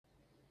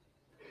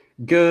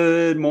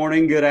Good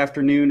morning, good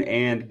afternoon,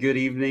 and good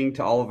evening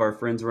to all of our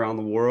friends around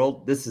the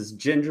world. This is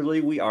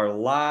Gingerly. We are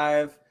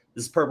live.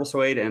 This is Purple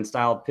Suede and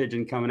Styled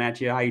Pigeon coming at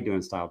you. How you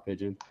doing, Styled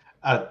Pigeon?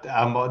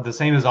 I'm the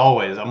same as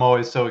always. I'm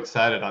always so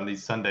excited on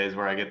these Sundays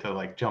where I get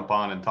to jump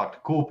on and talk to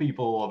cool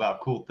people about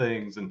cool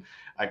things, and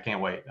I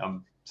can't wait.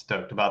 I'm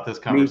stoked about this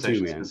Me too,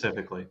 conversation man.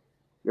 specifically.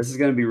 This is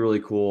going to be really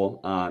cool.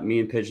 Me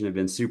and Pigeon have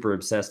been super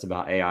obsessed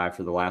about AI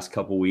for the last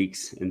couple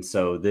weeks, and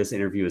so this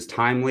interview is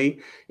timely.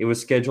 It was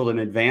scheduled in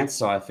advance,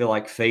 so I feel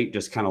like fate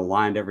just kind of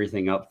lined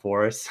everything up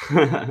for us.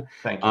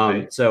 Thank you,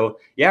 Faith. So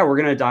yeah, we're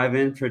going to dive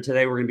in for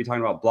today. We're going to be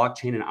talking about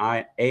blockchain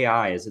and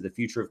AI. Is it the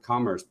future of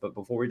commerce? But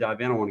before we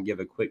dive in, I want to give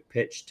a quick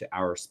pitch to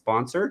our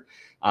sponsor.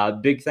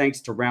 Big thanks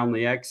to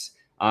Roundly X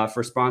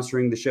for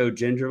sponsoring the show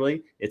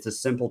Gingerly. It's a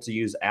simple to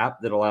use app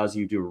that allows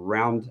you to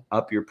round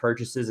up your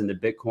purchases into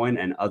Bitcoin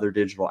and other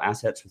digital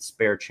assets with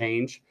spare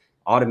change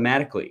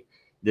automatically.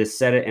 This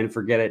set it and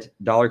forget it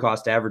dollar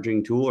cost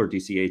averaging tool, or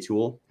DCA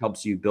tool,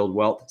 helps you build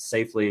wealth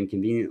safely and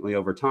conveniently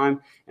over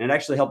time. And it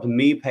actually helped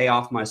me pay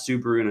off my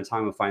Subaru in a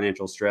time of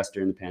financial stress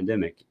during the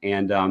pandemic.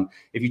 And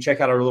if you check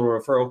out our little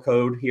referral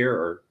code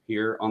here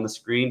on the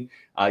screen,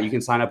 you can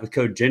sign up with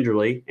code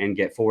Gingerly and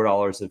get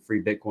 $4 of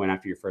free Bitcoin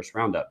after your first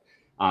roundup.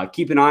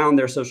 Keep an eye on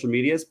their social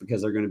medias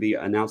because they're going to be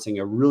announcing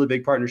a really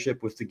big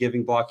partnership with the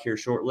Giving Block here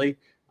shortly.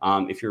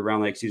 If you're a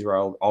Roundly X user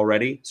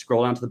already,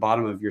 scroll down to the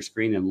bottom of your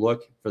screen and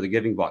look for the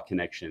Giving Block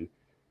connection.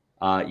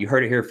 You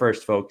heard it here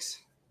first, folks.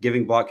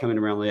 Giving Block coming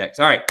to Roundly X.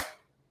 All right.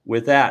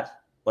 With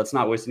that, let's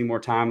not waste any more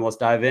time. Let's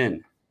dive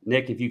in.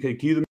 Nick, if you could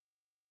cue the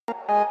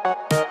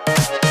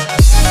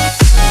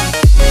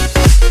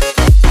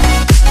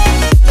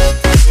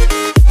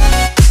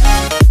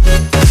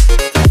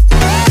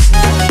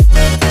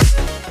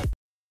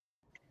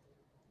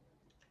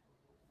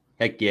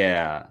Heck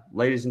yeah.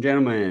 Ladies and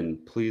gentlemen,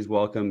 please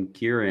welcome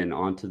Kieran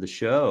onto the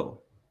show.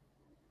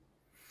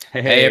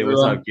 Hey,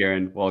 what's up,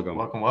 Kieran? Welcome.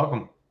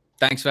 Welcome.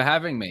 Thanks for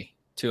having me.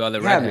 Two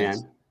other Yeah,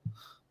 redheads.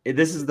 man.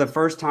 This is the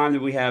first time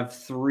that we have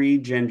three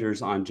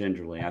gingers on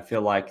Gingerly. I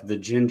feel like the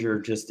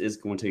ginger just is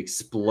going to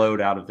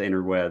explode out of the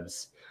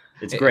interwebs.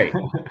 It's great.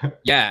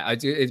 Yeah,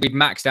 we've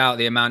maxed out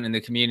the amount in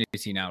the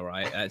community now,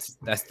 right? That's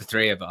the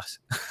three of us.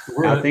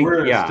 We're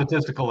a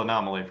statistical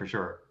anomaly for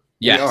sure.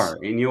 Yes. We are.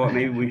 And you know what?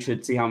 Maybe we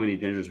should see how many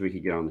gingers we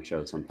could get on the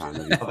show sometime.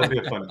 That'd be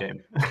a fun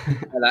game.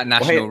 That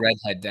National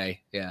Redhead Day.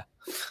 Yeah.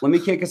 Let me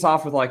kick us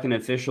off with like an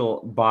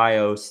official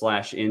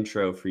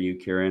bio/intro for you,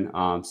 Kieran.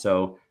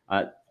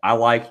 I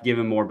like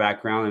giving more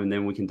background, and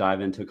then we can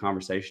dive into a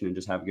conversation and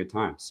just have a good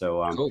time.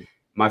 So Cool.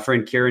 My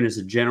friend Kieran is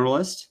a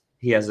generalist.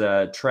 He has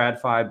a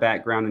TradFi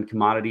background in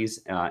commodities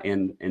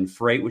and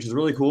freight, which is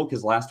really cool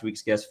because last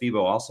week's guest,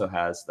 Fibo, also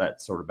has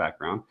that sort of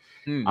background.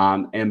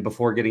 And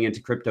before getting into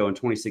crypto in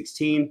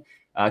 2016,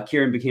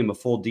 Kieran became a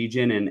full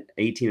degen in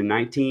 18 and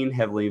 19,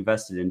 heavily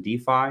invested in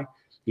DeFi.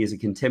 He is a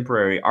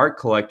contemporary art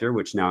collector,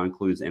 which now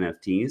includes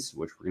NFTs,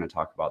 which we're going to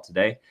talk about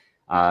today.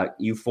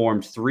 You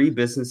formed three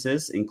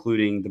businesses,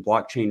 including the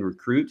Blockchain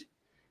Recruit.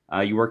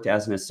 You worked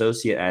as an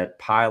associate at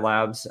Pi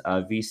Labs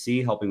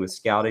VC, helping with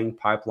scouting,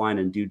 pipeline,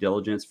 and due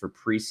diligence for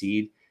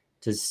pre-seed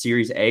to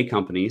Series A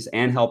companies,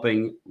 and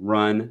helping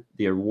run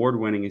the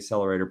award-winning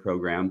accelerator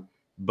program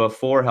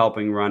before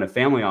helping run a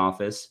family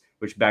office,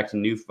 which backed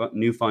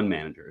new fund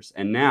managers.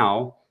 And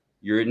now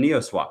you're at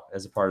NeoSwap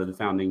as a part of the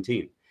founding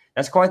team.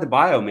 That's quite the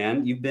bio,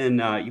 man. You've been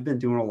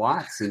doing a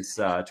lot since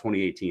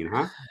 2018,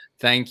 huh?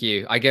 Thank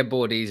you. I get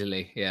bored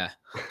easily. Yeah.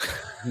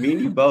 Me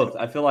and you both.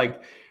 I feel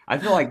like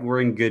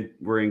we're in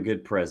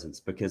good presence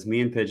because me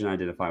and Pigeon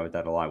identify with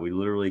that a lot. We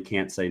literally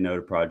can't say no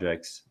to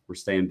projects. We're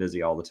staying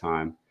busy all the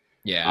time.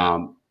 Yeah.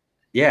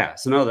 Yeah.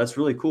 So no, that's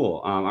really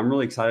cool. I'm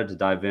really excited to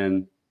dive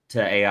in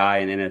to AI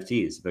and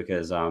NFTs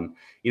because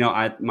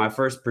my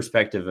first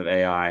perspective of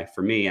AI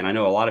for me, and I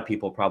know a lot of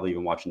people probably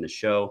even watching this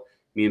show,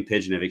 me and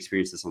Pigeon have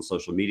experienced this on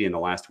social media in the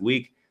last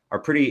week, are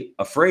pretty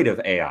afraid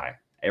of AI.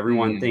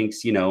 Everyone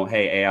thinks, hey,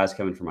 AI is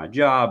coming for my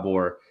job,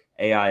 or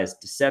AI is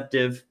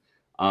deceptive.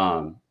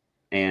 And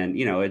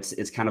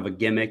it's kind of a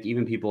gimmick.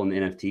 Even people in the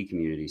NFT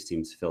community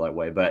seems to feel that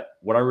way. But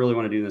what I really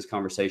want to do in this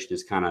conversation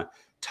is kind of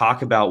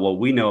talk about what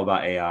we know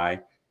about AI,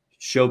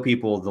 show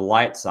people the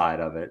light side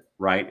of it,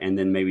 right? And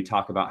then maybe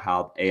talk about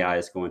how AI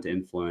is going to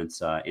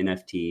influence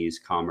NFTs,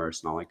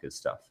 commerce, and all that good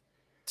stuff.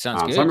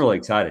 Sounds good. So I'm really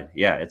excited.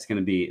 Yeah, it's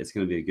gonna be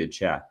a good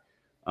chat.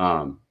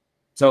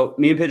 So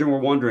me and Pigeon were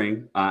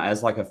wondering,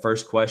 as like a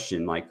first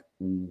question, like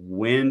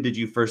when did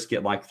you first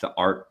get like the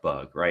art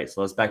bug, right?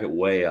 So let's back it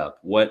way up.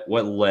 What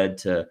led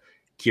to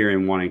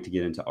Kieran wanting to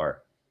get into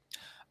art?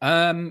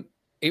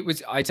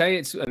 I'd say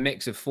it's a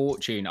mix of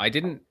fortune. I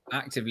didn't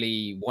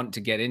actively want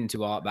to get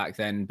into art back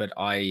then, but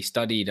I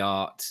studied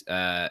art.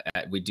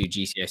 We do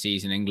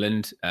GCSEs in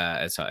England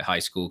as a high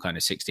school, kind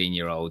of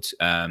 16-year-olds.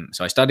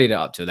 So I studied it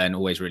up to then,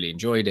 always really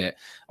enjoyed it.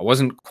 I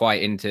wasn't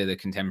quite into the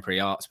contemporary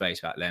art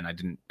space back then. I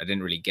didn't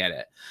really get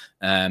it.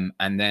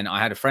 And then I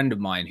had a friend of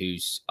mine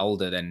who's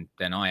older than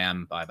I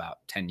am by about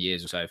 10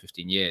 years or so,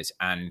 15 years.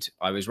 And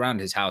I was around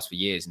his house for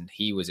years, and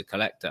he was a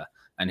collector.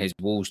 and his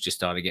walls just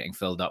started getting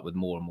filled up with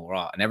more and more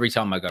art. And every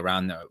time I go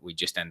around there, we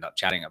just end up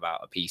chatting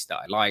about a piece that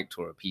I liked,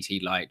 or a piece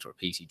he liked, or a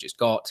piece he just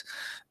got.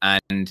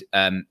 And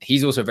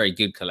he's also a very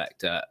good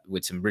collector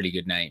with some really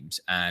good names.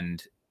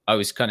 And I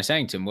was kind of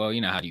saying to him, well,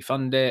 how do you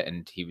fund it?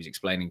 And he was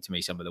explaining to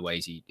me some of the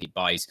ways he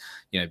buys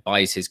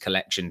his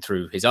collection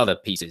through his other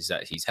pieces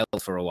that he's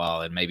held for a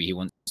while, and maybe he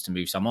wants to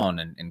move some on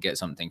and get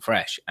something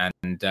fresh.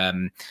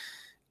 And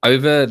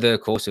over the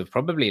course of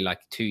probably like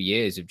 2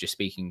 years of just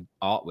speaking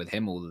art with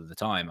him all of the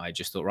time, I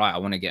just thought, right, I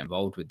want to get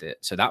involved with it.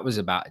 So that was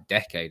about a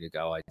decade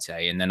ago, I'd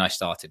say. And then I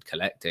started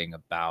collecting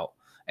about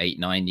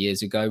 8-9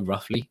 years ago,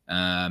 roughly.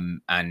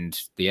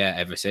 And yeah,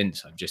 ever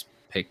since I've just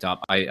picked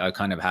up. I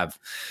kind of have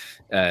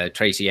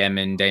Tracy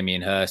Emin,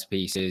 Damien Hirst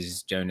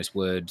pieces, Jonas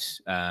Wood.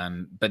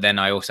 But then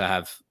I also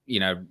have,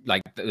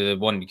 like the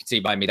one you can see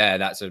by me there,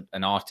 that's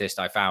an artist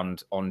I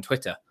found on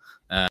Twitter.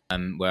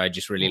 Where I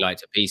just really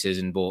liked her pieces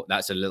and bought.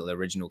 That's a little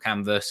original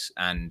canvas,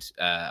 and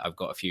I've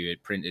got a few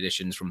print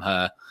editions from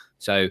her.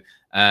 So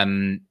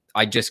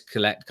I just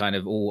collect kind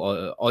of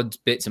all odd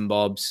bits and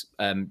bobs,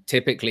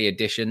 typically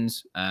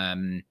editions,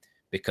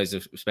 because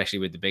of, especially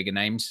with the bigger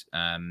names,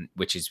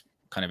 which is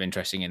kind of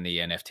interesting in the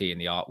NFT and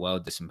the art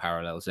world. There's some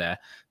parallels there,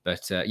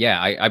 but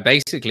I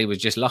basically was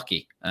just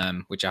lucky,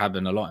 which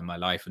happened a lot in my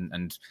life,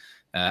 and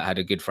had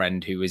a good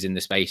friend who was in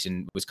the space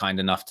and was kind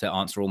enough to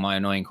answer all my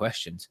annoying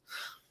questions.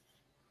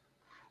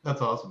 That's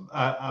awesome.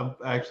 I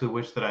actually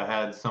wish that I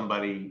had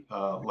somebody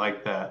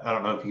like that. I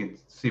don't know if you can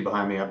see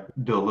behind me. I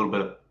do a little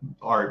bit of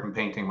art and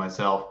painting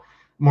myself,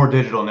 more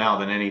digital now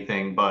than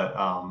anything, but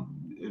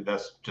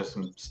that's just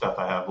some stuff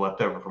I have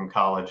left over from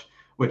college,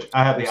 which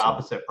I have the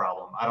opposite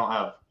problem. I don't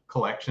have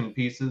collection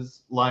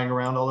pieces lying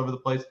around all over the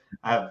place.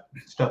 I have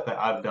stuff that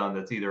I've done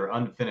that's either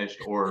unfinished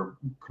or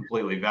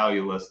completely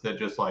valueless that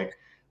just like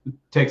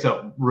takes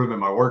up room in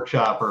my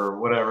workshop or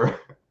whatever.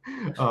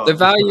 The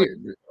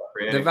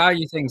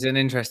value thing's an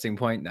interesting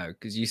point, though,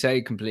 because you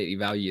say completely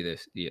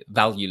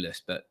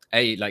valueless, but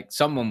like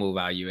someone will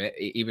value it,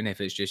 even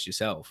if it's just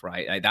yourself,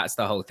 right? Like, that's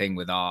the whole thing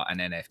with art and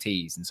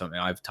NFTs, and something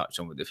I've touched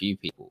on with a few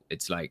people.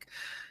 It's like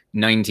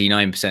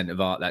 99%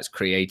 of art that's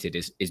created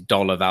is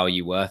dollar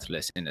value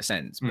worthless in a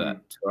sense,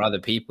 but for other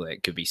people,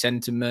 it could be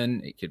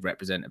sentiment, it could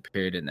represent a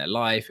period in their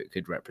life, it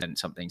could represent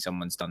something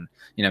someone's done,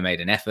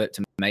 made an effort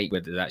to make,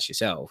 whether that's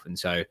yourself. And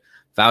so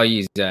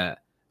value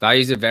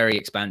is a very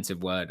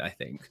expansive word, I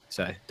think.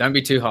 So don't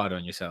be too hard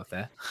on yourself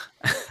there.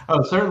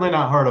 Oh, certainly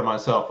not hard on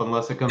myself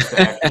unless it comes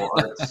to actual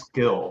art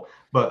skill.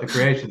 But the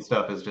creation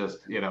stuff is just,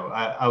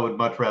 I would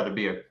much rather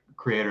be a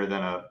creator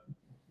than a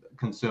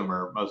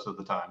consumer most of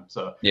the time.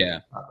 So yeah,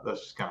 that's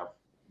just kind of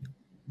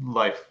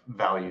life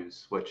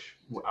values, which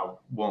I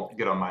won't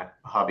get on my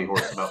hobby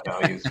horse about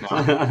values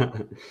now.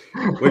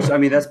 Which, I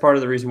mean, that's part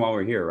of the reason why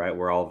we're here, right?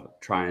 We're all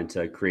trying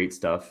to create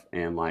stuff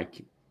and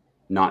like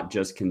not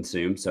just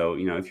consume. So,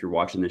 if you're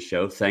watching this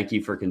show, thank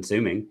you for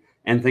consuming,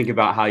 and think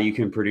about how you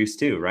can produce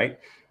too, right?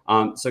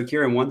 So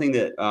Kieran, one thing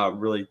that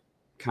really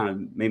kind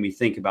of made me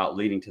think about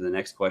leading to the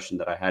next question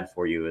that I had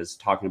for you is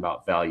talking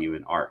about value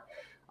in art.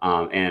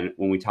 And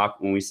when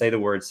we say the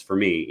words, for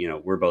me,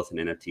 we're both in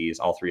NFTs,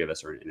 all three of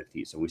us are in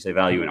NFTs. So when we say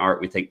value in art,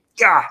 we think,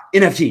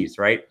 NFTs,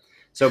 right?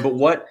 So, but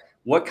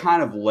what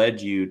kind of led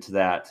you to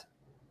that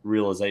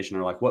realization,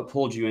 or like what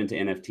pulled you into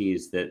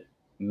NFTs that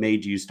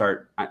made you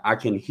start? I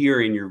can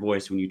hear in your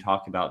voice when you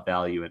talk about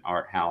value in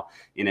art, how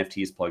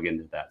NFTs plug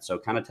into that. So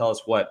kind of tell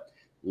us what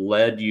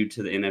led you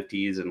to the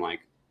NFTs and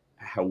like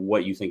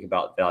what you think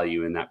about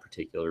value in that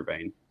particular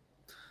vein.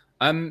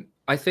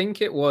 I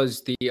think it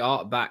was the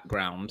art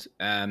background.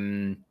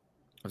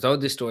 I've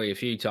told this story a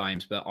few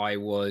times, but I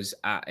was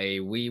at a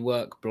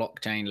WeWork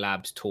Blockchain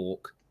Labs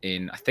talk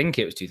I think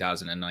it was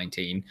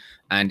 2019,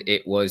 and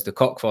it was the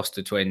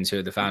Cockfoster twins, who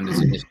are the founders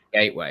of Mystery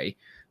Gateway,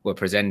 were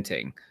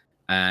presenting.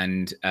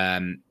 And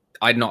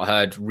I'd not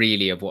heard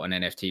really of what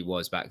an NFT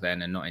was back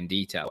then, and not in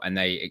detail. And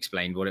they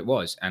explained what it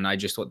was. And I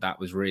just thought that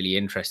was really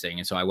interesting.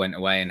 And so I went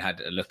away and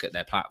had a look at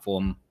their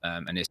platform.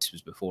 And this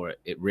was before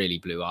it really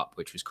blew up,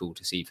 which was cool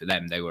to see for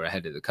them. They were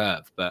ahead of the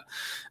curve. But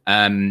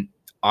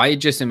I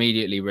just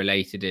immediately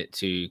related it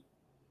to,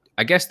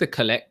 I guess, the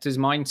collector's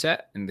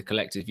mindset and the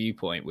collector's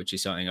viewpoint, which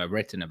is something I've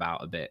written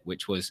about a bit,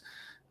 which was,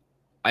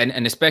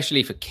 and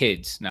especially for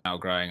kids now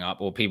growing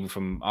up, or people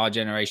from our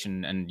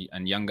generation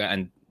and younger,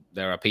 and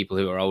there are people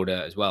who are older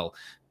as well.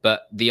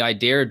 But the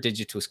idea of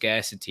digital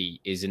scarcity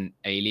isn't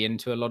alien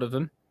to a lot of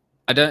them.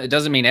 It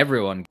doesn't mean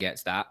everyone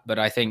gets that, but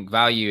I think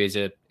value is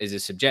a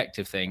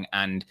subjective thing,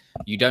 and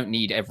you don't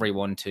need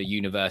everyone to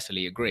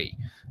universally agree.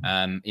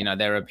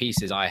 There are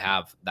pieces I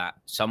have that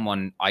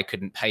I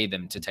couldn't pay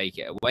them to take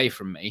it away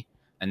from me.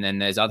 And then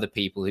there's other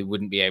people who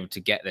wouldn't be able to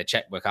get their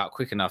checkbook out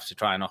quick enough to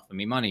try and offer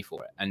me money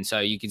for it. And so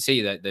you can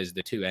see that there's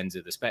the two ends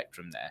of the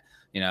spectrum there.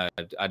 You know,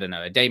 I don't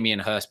know, a Damien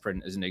Hirst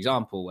print as an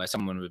example, where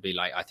someone would be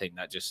like, I think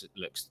that just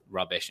looks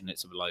rubbish and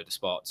it's a load of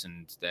spots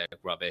and they're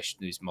rubbish.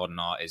 This modern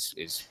art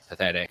is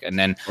pathetic. And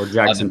then or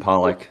Jackson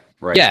Pollock.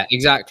 Right. Yeah,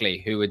 exactly.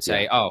 Who would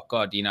say, oh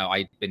God, you know,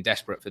 I've been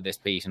desperate for this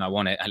piece and I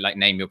want it, and like,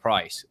 name your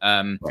price.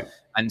 Right.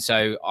 And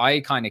so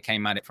I kind of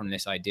came at it from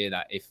this idea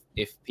that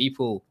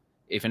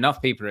if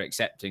enough people are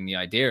accepting the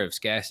idea of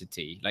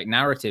scarcity, like,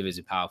 narrative is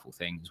a powerful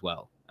thing as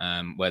well.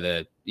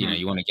 Whether, you know,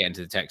 you want to get into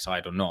the tech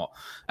side or not.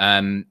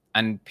 And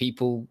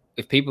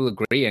if people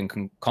agree and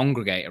can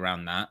congregate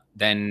around that,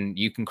 then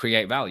you can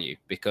create value,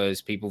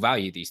 because people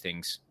value these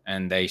things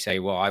and they say,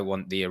 well, I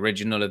want the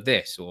original of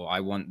this, or I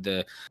want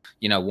the,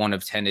 you know, 1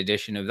 of 10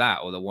 edition of that,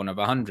 or the 1 of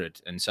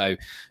 100. And so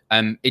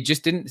it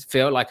just didn't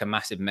feel like a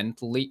massive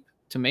mental leap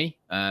to me.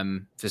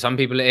 For some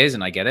people it is,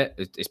 and I get it.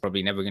 It's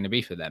probably never going to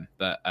be for them.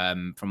 But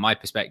from my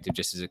perspective,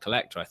 just as a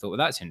collector, I thought, well,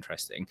 that's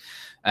interesting.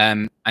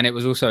 And it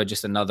was also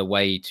just another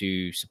way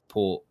to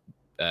support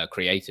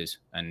creators.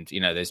 And, you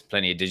know, there's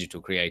plenty of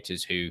digital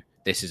creators who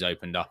this has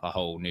opened up a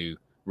whole new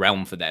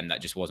realm for them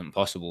that just wasn't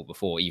possible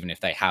before, even if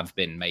they have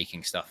been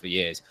making stuff for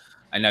years.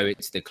 I know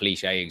it's the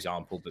cliche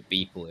example, but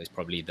Beeple is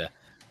probably the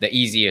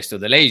easiest or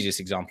the laziest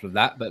example of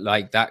that. But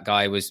like, that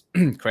guy was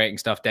creating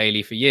stuff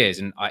daily for years.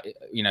 And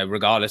you know,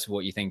 regardless of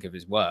what you think of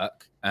his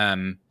work,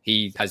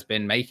 he has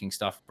been making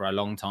stuff for a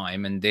long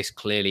time. And this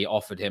clearly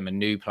offered him a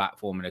new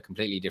platform in a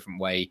completely different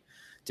way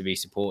to be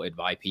supported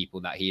by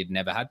people that he had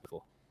never had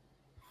before.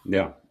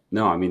 Yeah,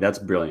 no, I mean, that's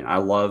brilliant. I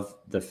love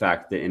the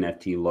fact that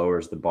NFT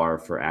lowers the bar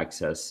for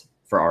access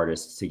for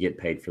artists to get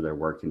paid for their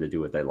work and to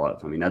do what they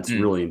love. I mean, that's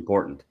really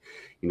important.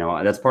 You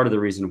know, that's part of the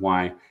reason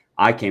why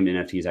I came to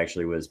NFTs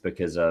actually, was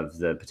because of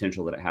the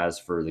potential that it has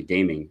for the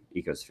gaming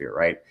ecosphere,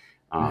 right?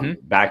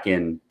 Back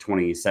in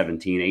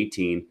 2017,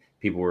 18,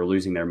 people were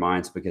losing their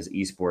minds because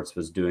esports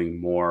was doing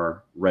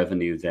more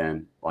revenue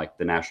than like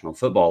the National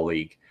Football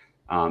League.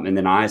 And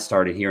then I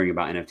started hearing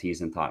about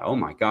NFTs and thought, oh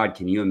my God,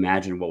 can you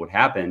imagine what would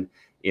happen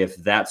if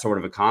that sort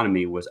of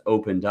economy was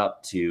opened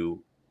up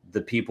to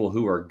the people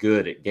who are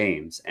good at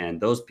games? And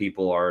those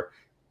people are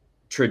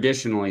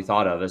traditionally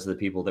thought of as the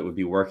people that would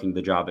be working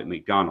the job at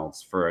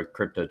McDonald's, for a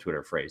crypto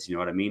Twitter phrase. You know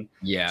what I mean?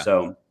 Yeah.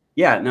 So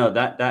yeah, no,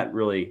 that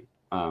really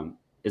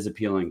is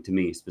appealing to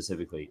me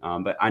specifically.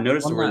 But I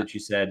noticed the word that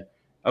you said,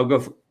 go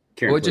for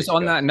Kieran. Well, just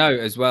on that note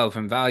as well,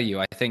 from value,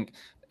 I think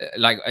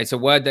like, it's a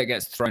word that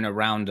gets thrown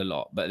around a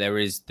lot, but there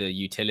is the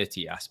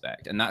utility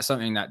aspect. And that's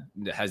something that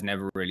has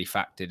never really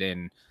factored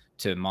in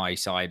to my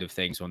side of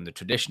things on the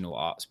traditional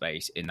art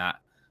space, in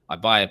that I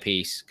buy a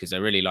piece because I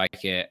really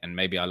like it, and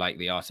maybe I like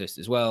the artist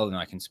as well, and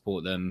I can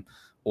support them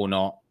or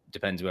not,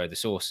 depends where the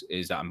source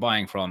is that I'm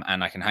buying from,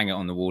 and I can hang it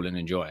on the wall and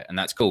enjoy it, and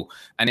that's cool.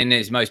 And in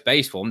its most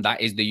base form, that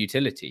is the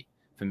utility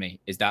for me,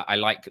 is that I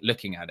like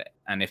looking at it,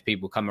 and if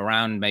people come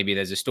around, maybe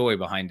there's a story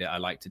behind it I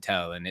like to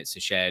tell, and it's a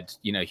shared,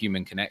 you know,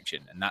 human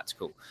connection, and that's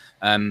cool.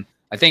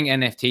 I think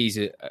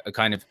NFTs are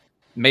kind of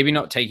maybe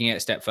not taking it a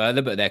step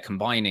further, but they're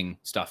combining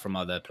stuff from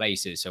other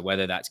places. So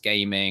whether that's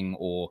gaming,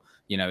 or,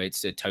 you know,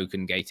 it's a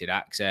token gated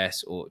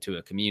access or to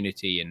a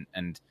community.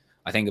 And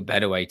I think a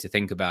better way to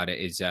think about it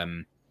is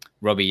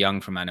Robbie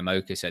Young from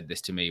Animoca said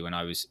this to me when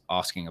I was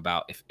asking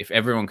about if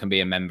everyone can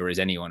be a member, is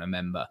anyone a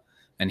member?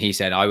 And he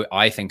said,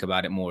 I think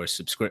about it more as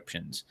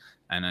subscriptions.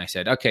 And I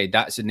said, okay,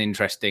 that's an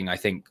interesting, I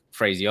think,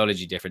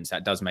 phraseology difference.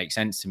 That does make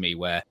sense to me,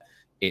 where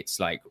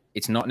it's like,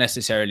 it's not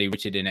necessarily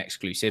rooted in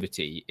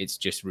exclusivity. It's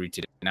just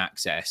rooted in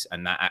access,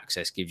 and that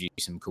access gives you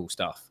some cool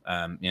stuff.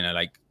 You know,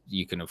 like,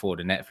 you can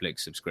afford a Netflix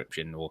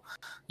subscription, or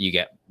you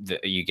get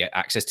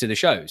access to the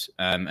shows,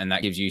 and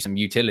that gives you some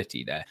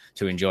utility there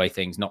to enjoy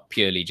things, not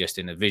purely just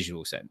in a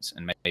visual sense.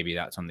 And maybe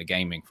that's on the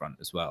gaming front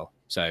as well.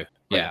 So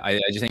yeah, I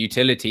just think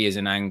utility is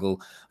an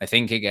angle. I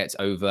think it gets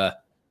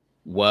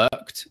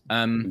overworked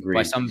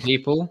by some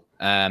people,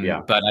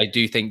 but I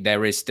do think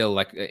there is still,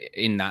 like,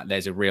 in that,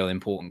 there's a real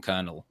important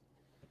kernel.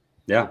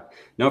 Yeah,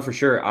 no, for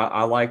sure.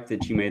 I like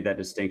that you made that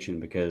distinction,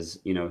 because,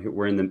 you know,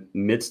 we're in the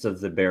midst of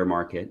the bear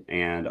market,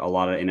 and a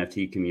lot of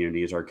NFT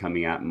communities are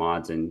coming at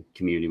mods and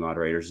community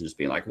moderators and just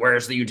being like,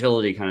 where's the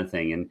utility kind of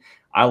thing. And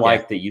I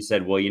like that you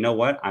said, well, you know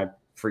what? I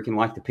freaking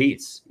like the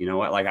piece. You know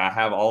what? Like, I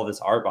have all this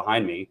art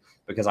behind me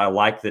because I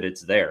like that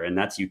it's there, and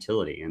that's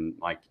utility. And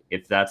like,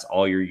 if that's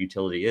all your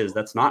utility is,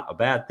 that's not a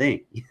bad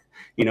thing.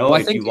 You know,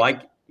 well, if you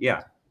like,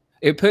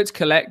 It puts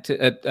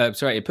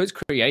it puts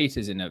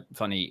creators in a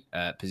funny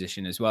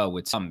position as well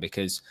with some,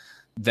 because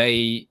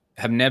they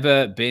have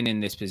never been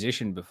in this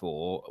position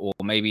before, or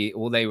maybe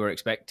all they were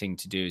expecting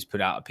to do is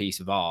put out a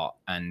piece of art,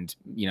 and,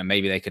 you know,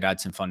 maybe they could add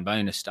some fun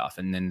bonus stuff.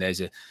 And then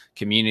there's a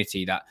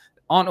community that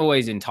aren't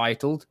always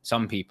entitled.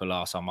 Some people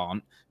are, some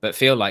aren't, but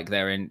feel like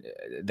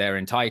they're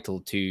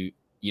entitled to,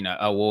 you know,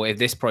 oh, well, if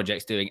this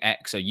project's doing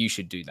X, so you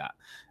should do that.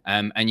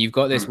 And you've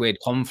got this weird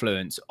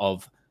confluence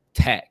of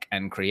tech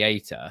and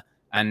creator.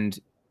 And,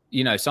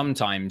 you know,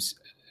 sometimes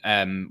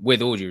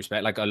with all due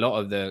respect, like, a lot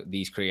of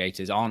these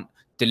creators aren't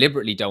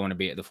deliberately don't want to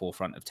be at the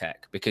forefront of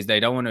tech because they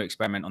don't want to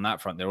experiment on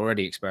that front. They're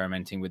already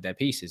experimenting with their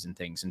pieces and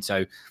things. And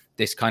so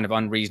this kind of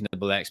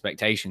unreasonable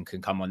expectation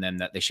can come on them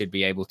that they should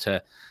be able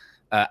to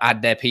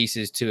add their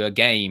pieces to a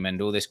game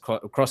and all this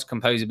cross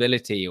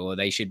composability, or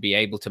they should be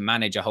able to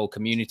manage a whole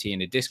community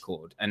in a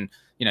Discord. And,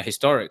 you know,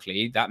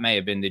 historically, that may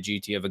have been the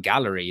duty of a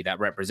gallery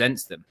that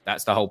represents them.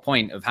 That's the whole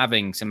point of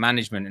having some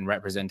management and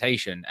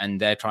representation.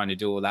 And they're trying to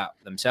do all that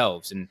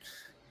themselves. And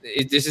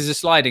this is a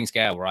sliding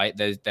scale, right?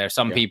 There are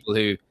some people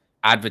who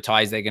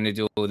advertise they're going to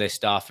do all this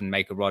stuff and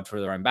make a rod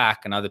for their own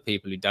back, and other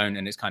people who don't,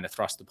 and it's kind of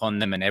thrust upon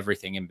them and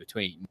everything in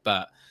between.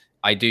 But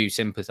I do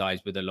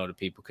sympathize with a lot of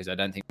people because I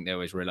don't think they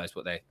always realize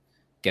what they're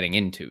getting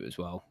into as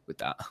well with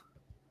that.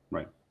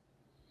 Right.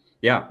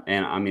 Yeah.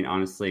 And I mean,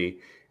 honestly,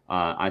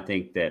 I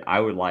think that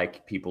I would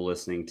like people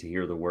listening to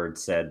hear the word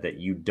said that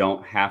you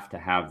don't have to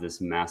have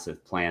this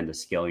massive plan to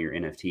scale your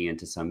NFT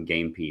into some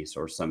game piece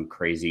or some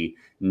crazy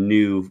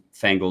new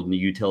fangled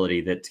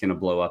utility that's going to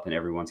blow up and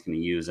everyone's going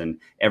to use, and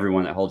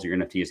everyone that holds your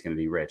NFT is going to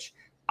be rich.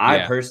 I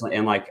personally,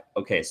 and like,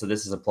 okay, so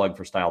this is a plug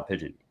for Style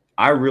Pigeon.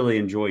 I really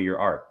enjoy your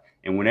art.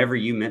 And whenever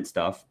you mint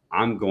stuff,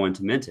 I'm going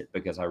to mint it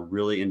because I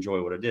really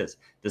enjoy what it is.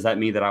 Does that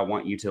mean that I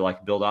want you to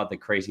like build out the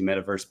crazy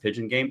metaverse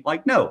pigeon game?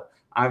 Like, no,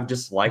 I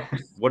just like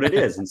what it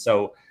is. And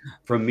so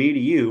from me to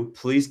you,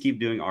 please keep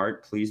doing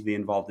art. Please be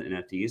involved in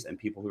NFTs, and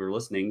people who are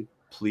listening,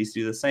 please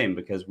do the same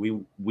because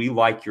we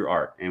like your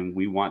art and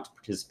we want to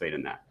participate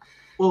in that.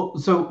 Well,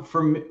 so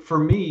for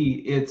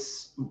me,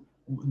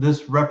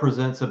 this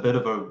represents a bit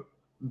of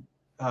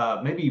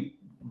a, maybe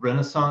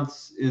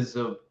renaissance is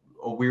a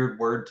weird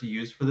word to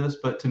use for this,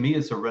 but to me,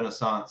 it's a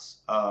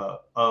renaissance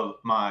of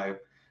my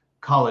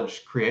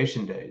college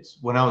creation days.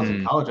 When I was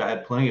in college, I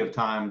had plenty of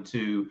time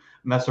to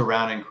mess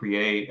around and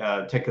create,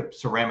 take a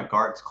ceramic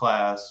arts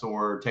class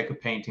or take a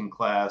painting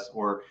class,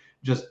 or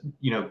just,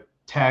 you know,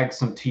 tag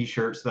some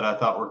t-shirts that I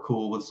thought were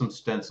cool with some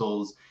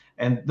stencils.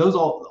 And those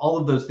all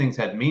of those things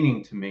had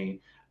meaning to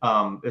me,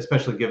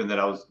 especially given that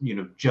I was, you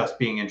know, just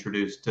being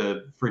introduced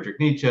to Friedrich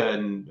Nietzsche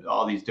and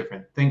all these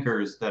different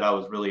thinkers that I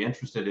was really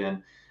interested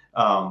in.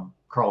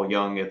 Carl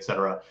Jung,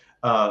 etc.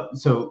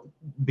 So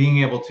being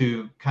able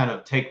to kind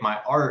of take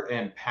my art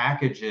and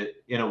package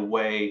it in a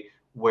way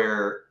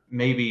where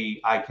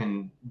maybe I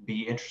can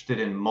be interested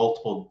in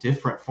multiple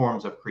different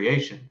forms of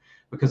creation,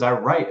 because I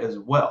write as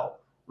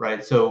well,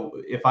 right? So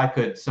if I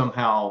could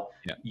somehow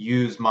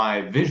use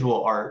my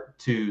visual art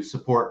to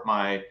support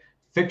my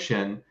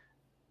fiction,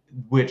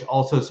 which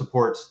also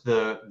supports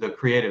the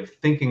creative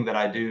thinking that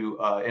I do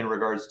in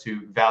regards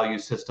to value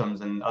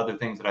systems and other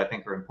things that I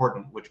think are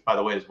important, which, by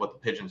the way, is what the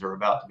pigeons are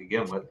about to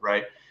begin with,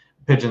 right?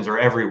 Pigeons are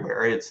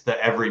everywhere. It's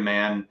the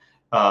everyman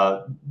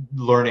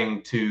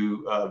learning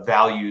to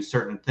value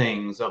certain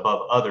things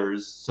above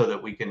others so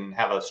that we can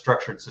have a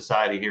structured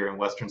society here in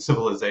Western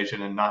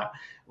civilization and not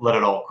let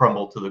it all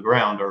crumble to the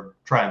ground or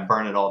try and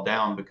burn it all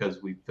down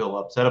because we feel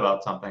upset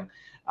about something.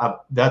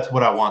 That's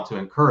what I want to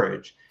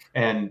encourage.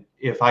 And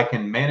if I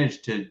can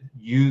manage to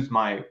use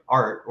my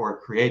art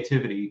or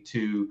creativity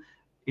to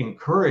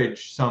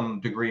encourage some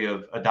degree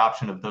of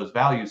adoption of those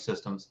value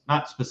systems,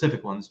 not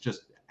specific ones,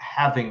 just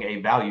having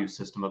a value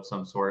system of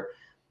some sort,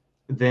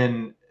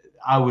 then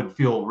I would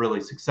feel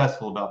really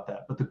successful about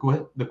that. But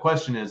the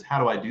question is, how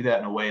do I do that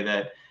in a way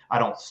that I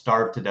don't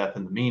starve to death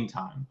in the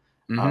meantime?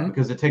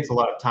 Because it takes a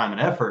lot of time and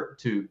effort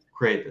to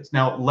create this.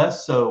 Now,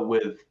 less so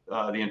with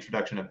the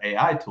introduction of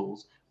AI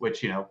tools,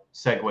 which, you know,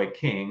 segue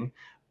king.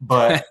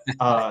 But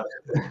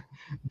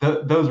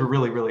those are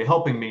really, really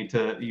helping me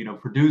to, you know,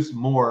 produce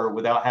more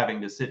without having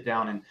to sit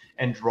down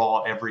and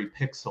draw every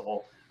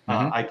pixel.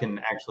 I can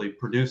actually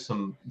produce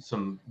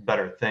some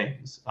better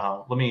things.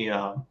 Let me,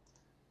 I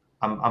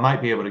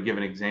might be able to give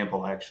an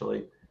example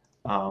actually,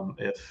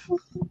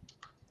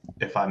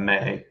 if I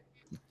may.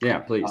 Yeah,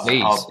 please.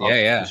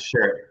 I'll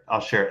share it. I'll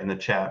share it in the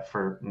chat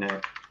for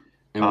Nick.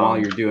 And while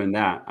you're doing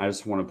that, I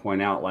just want to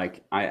point out,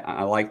 like,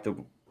 I like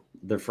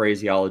the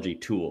phraseology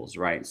tools,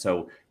 right?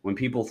 So when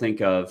people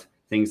think of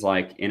things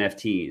like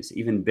NFTs,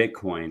 even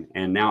Bitcoin,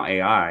 and now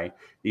AI,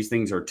 these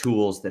things are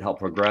tools that help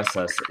progress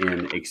us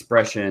in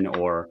expression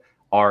or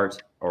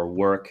art or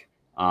work.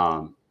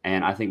 And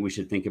I think we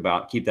should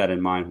keep that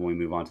in mind when we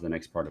move on to the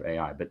next part of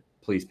AI. But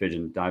please,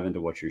 Pigeon, dive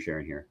into what you're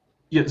sharing here.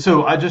 Yeah,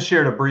 so I just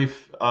shared a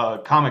brief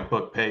comic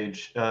book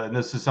page. And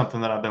this is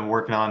something that I've been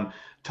working on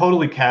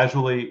totally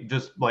casually,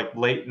 just like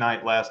late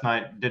night last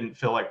night. Didn't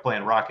feel like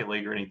playing Rocket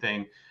League or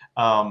anything.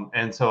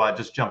 And so I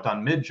just jumped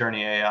on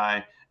Midjourney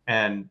AI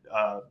and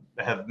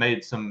have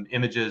made some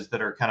images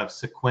that are kind of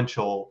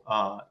sequential.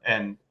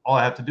 And all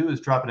I have to do is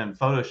drop it in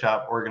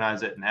Photoshop,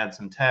 organize it, and add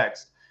some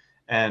text.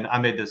 And I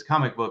made this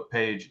comic book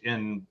page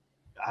in,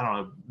 I don't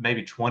know,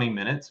 maybe 20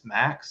 minutes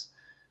max.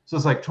 So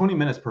it's like 20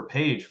 minutes per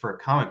page for a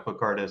comic book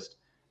artist.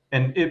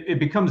 And it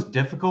becomes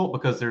difficult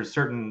because there's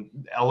certain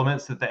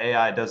elements that the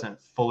AI doesn't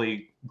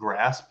fully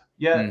grasp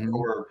yet,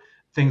 or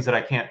things that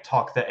I can't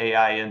talk the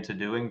AI into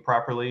doing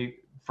properly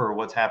for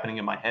what's happening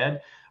in my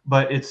head.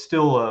 But it's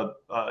still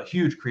a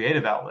huge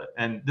creative outlet.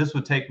 And this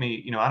would take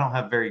me, you know, I don't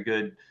have very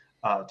good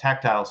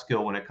tactile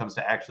skill when it comes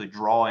to actually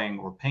drawing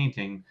or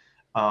painting.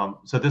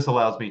 So this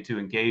allows me to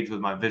engage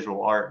with my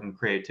visual art and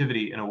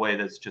creativity in a way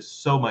that's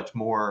just so much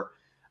more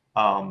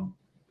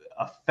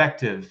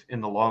effective in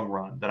the long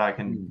run, that I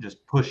can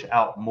just push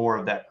out more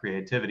of that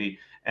creativity.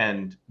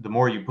 And the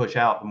more you push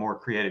out, the more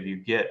creative you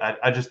get.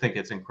 I just think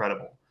it's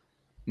incredible.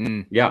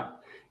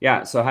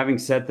 Yeah. So having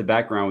set the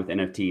background with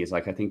NFTs,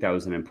 like I think that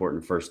was an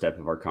important first step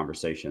of our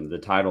conversation. The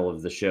title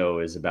of the show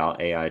is about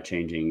AI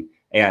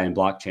and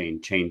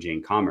blockchain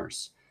changing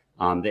commerce.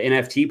 The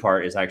NFT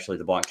part is actually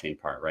the blockchain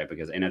part, right?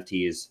 Because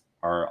NFTs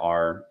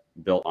are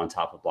built on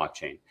top of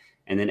blockchain.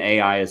 And then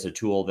AI is a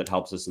tool that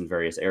helps us in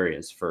various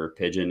areas. For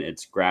Pigeon,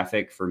 it's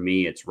graphic. For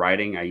me, it's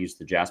writing. I use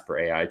the Jasper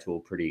AI tool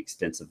pretty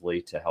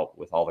extensively to help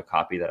with all the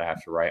copy that I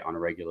have to write on a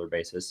regular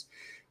basis.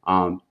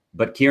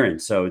 But Kieran,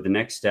 so the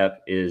next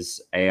step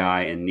is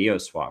AI and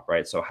NeoSwap,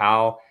 right? So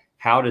how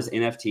does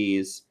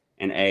NFTs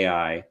and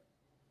AI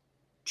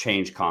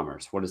change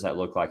commerce? What does that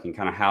look like? And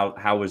kind of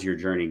how was your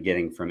journey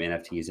getting from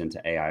NFTs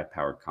into AI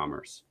powered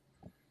commerce?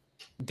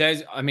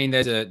 There's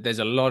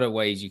a lot of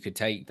ways you could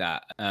take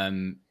that.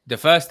 The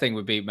first thing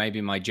would be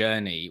maybe my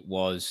journey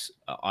was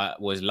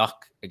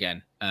luck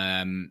again.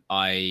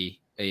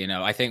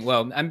 I think,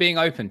 well, and being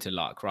open to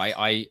luck,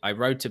 right? I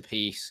wrote a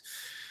piece,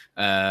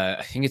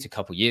 I think it's a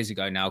couple of years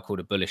ago now, called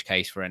A Bullish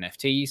Case for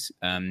NFTs,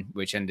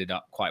 which ended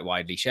up quite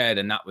widely shared.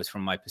 And that was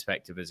from my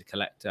perspective as a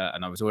collector.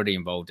 And I was already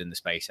involved in the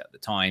space at the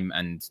time.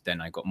 And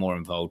then I got more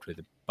involved with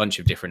a bunch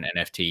of different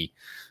NFT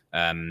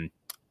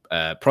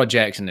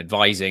projects and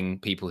advising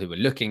people who were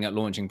looking at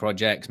launching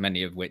projects,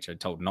 many of which I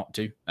told not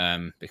to,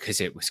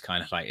 because it was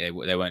kind of like they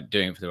weren't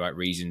doing it for the right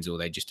reasons, or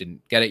they just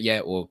didn't get it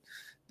yet, or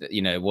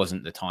it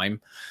wasn't the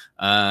time.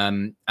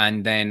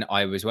 And then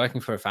I was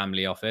working for a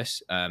family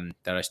office that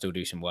I still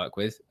do some work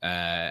with,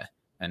 an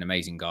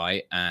amazing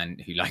guy, and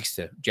who likes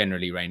to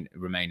generally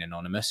remain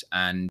anonymous.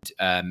 And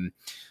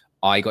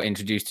I got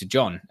introduced to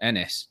John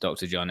Ennis,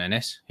 Dr. John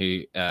Ennis,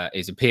 who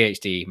is a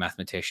PhD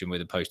mathematician with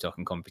a postdoc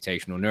in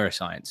computational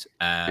neuroscience.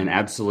 An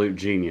absolute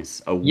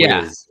genius, a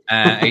whiz.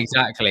 Yeah,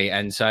 exactly.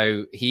 And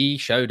so he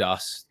showed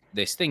us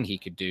this thing he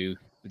could do,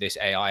 this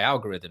AI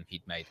algorithm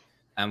he'd made,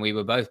 and we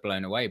were both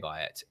blown away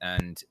by it.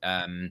 And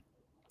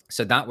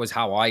so that was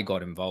how I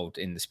got involved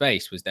in the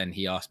space. Was then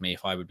he asked me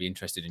if I would be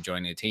interested in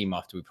joining the team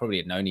after we probably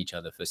had known each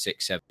other for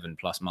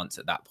 6-7+ months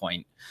at that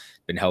point,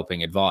 been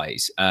helping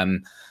advise.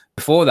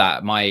 Before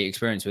that, my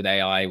experience with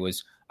AI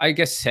was, I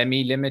guess,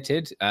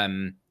 semi-limited,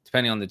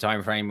 depending on the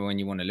time frame when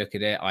you want to look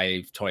at it.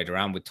 I've toyed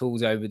around with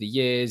tools over the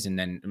years, and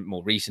then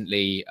more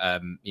recently,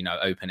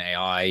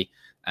 OpenAI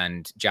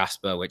and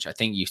Jasper, which I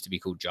think used to be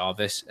called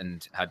Jarvis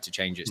and had to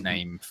change its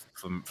name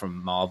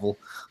from Marvel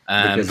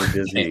because of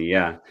Disney.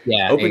 Yeah.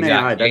 OpenAI,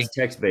 exactly. That's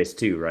text-based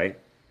too, right?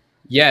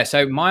 Yeah,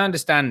 so my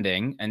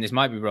understanding, and this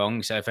might be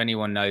wrong, so if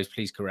anyone knows,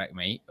 please correct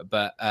me,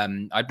 but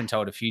I've been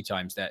told a few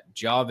times that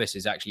Jarvis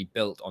is actually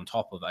built on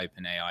top of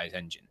OpenAI's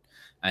engine,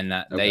 and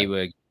that they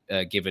were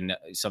given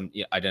some,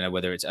 I don't know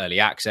whether it's early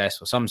access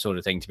or some sort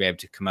of thing, to be able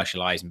to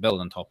commercialize and build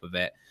on top of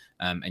it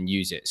and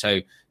use it. So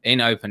in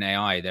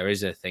OpenAI, there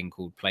is a thing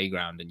called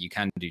Playground, and you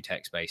can do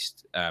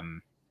text-based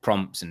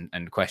prompts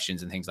and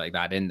questions and things like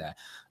that in there.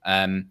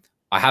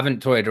 I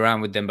haven't toyed around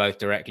with them both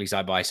directly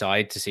side by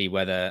side to see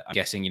whether, I'm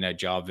guessing,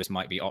 Jarvis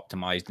might be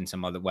optimized in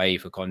some other way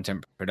for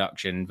content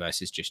production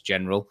versus just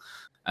general.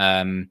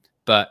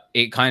 But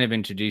it kind of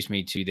introduced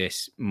me to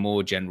this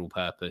more general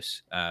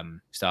purpose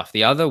stuff.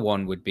 The other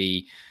one would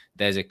be,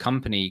 there's a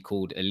company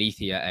called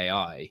Alethea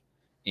AI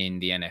in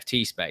the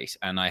NFT space.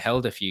 And I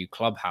held a few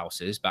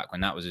clubhouses back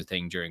when that was a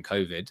thing during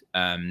COVID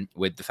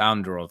with the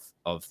founder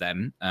of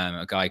them,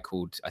 a guy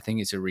called, I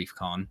think it's Arif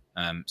Khan.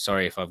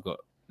 Sorry if I've got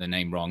the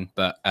name wrong,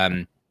 but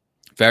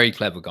very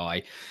clever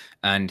guy.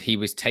 And he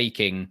was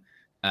taking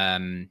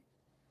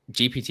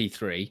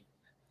GPT-3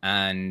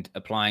 and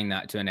applying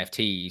that to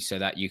NFTs so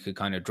that you could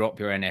kind of drop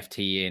your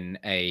NFT in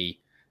a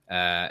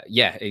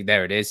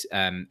there it is,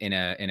 in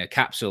a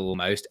capsule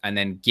almost, and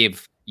then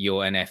give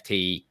your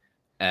NFT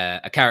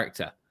a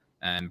character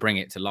and bring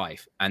it to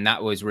life. And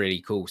that was really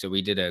cool. So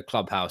we did a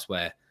clubhouse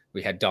where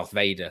we had Darth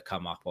Vader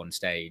come up on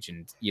stage,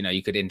 and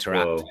you could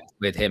interact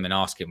with him and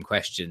ask him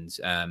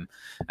questions, and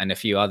a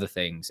few other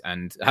things.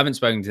 And I haven't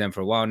spoken to them for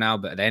a while now,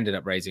 but they ended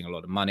up raising a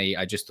lot of money.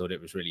 I just thought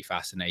it was really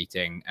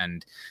fascinating,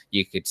 and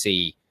you could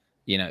see,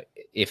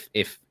 if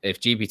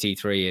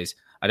GPT-3 is,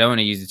 I don't want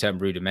to use the term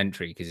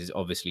rudimentary because it's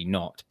obviously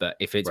not, but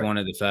if it's one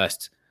of the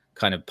first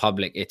kind of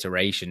public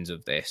iterations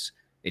of this,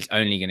 it's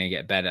only going to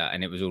get better.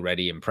 And it was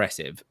already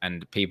impressive,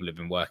 and people have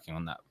been working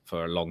on that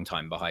for a long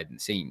time behind the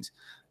scenes.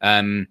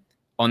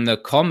 On the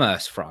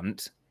commerce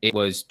front, it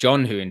was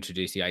John who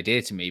introduced the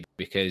idea to me,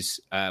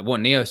 because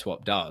what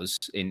NeoSwap does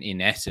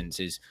in essence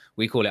is,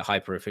 we call it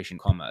hyper efficient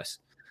commerce.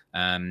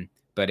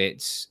 But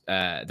it's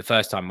the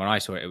first time when I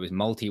saw it, it was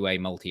multi-way,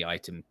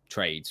 multi-item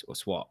trades or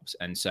swaps.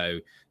 And so,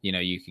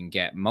 you can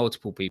get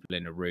multiple people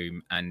in a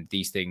room, and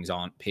these things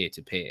aren't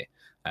peer-to-peer.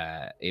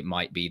 It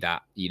might be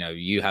that,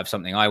 you have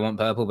something I want,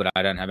 purple, but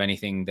I don't have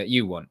anything that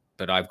you want,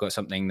 but I've got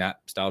something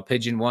that Style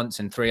Pigeon wants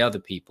and 3 other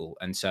people.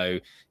 And so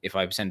if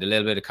I send a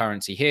little bit of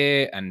currency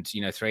here and,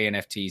 3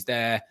 NFTs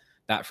there,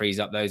 that frees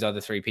up those other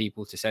 3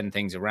 people to send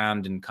things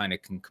around and kind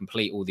of can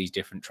complete all these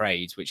different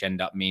trades, which end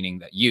up meaning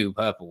that you,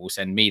 Purple, will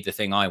send me the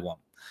thing I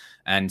want.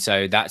 And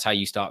so that's how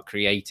you start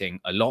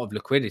creating a lot of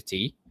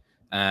liquidity,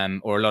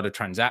 or a lot of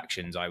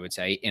transactions, I would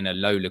say, in a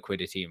low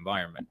liquidity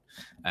environment.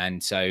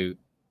 And so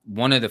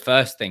one of the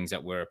first things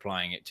that we're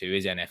applying it to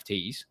is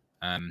NFTs,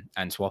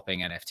 and swapping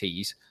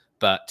NFTs.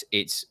 But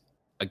it's,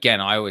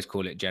 again, I always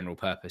call it general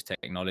purpose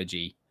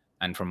technology.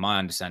 And from my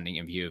understanding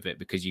and view of it,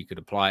 because you could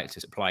apply it to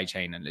supply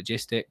chain and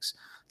logistics.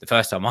 The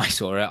first time I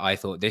saw it, I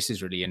thought this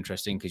is really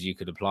interesting because you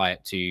could apply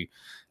it to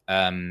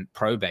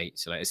probate,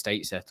 so like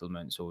estate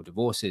settlements or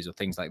divorces or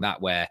things like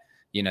that, where,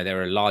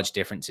 there are large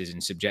differences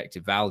in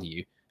subjective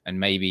value. And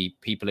maybe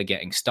people are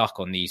getting stuck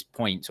on these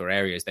points or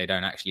areas they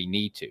don't actually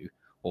need to,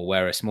 or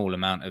where a small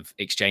amount of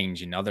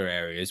exchange in other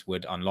areas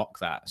would unlock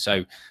that.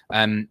 So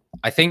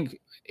I think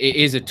it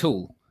is a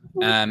tool.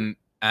 And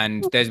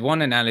there's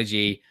one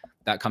analogy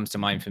that comes to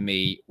mind for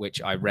me,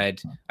 which I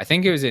read, I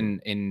think it was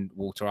in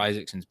Walter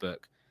Isaacson's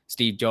book.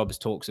 Steve Jobs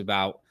talks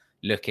about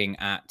looking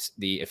at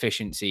the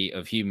efficiency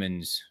of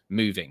humans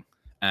moving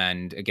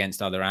and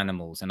against other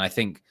animals. And I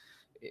think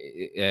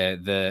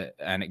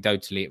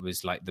anecdotally, it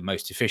was like the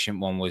most efficient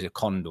one was a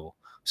condor.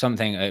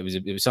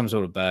 It was some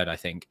sort of bird, I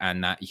think,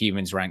 and that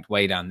humans ranked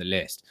way down the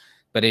list.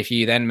 But if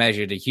you then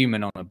measured a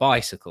human on a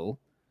bicycle,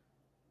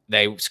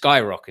 they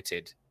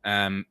skyrocketed.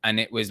 And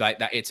it was like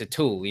that. It's a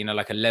tool,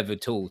 like a lever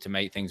tool to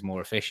make things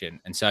more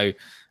efficient. And so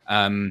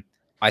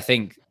I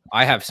think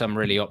I have some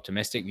really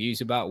optimistic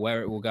views about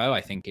where it will go.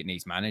 I think it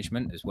needs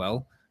management as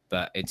well,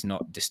 but it's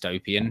not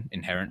dystopian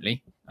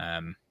inherently,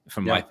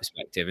 from my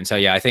perspective. And so,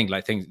 I think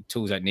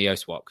tools like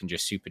NeoSwap can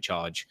just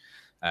supercharge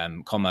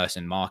commerce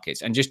and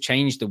markets and just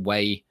change the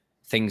way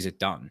things are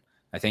done.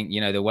 I think,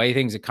 the way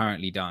things are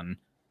currently done,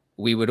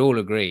 we would all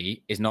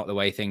agree is not the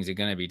way things are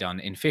going to be done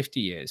in 50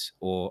 years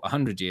or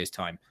 100 years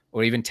time,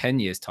 or even 10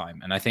 years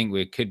time. And I think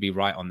we could be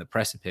right on the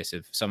precipice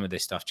of some of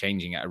this stuff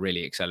changing at a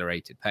really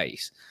accelerated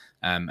pace.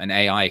 And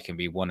AI can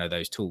be one of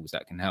those tools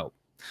that can help.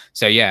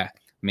 So, you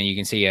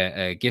can see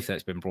a GIF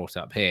that's been brought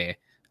up here.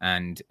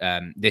 And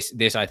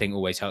this, I think,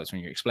 always helps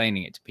when you're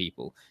explaining it to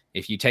people.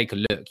 If you take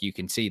a look, you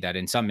can see that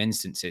in some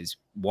instances,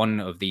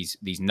 one of these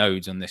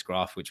nodes on this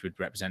graph, which would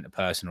represent a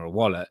person or a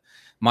wallet,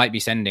 might be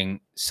sending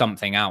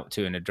something out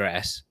to an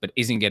address, but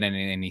isn't getting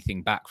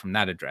anything back from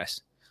that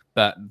address.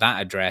 But that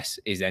address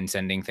is then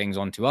sending things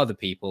on to other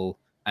people.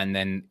 And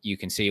then you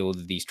can see all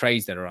of these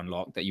trades that are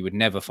unlocked that you would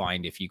never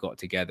find if you got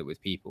together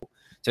with people.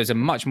 So it's a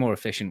much more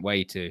efficient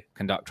way to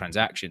conduct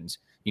transactions.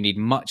 You need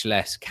much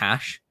less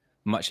cash,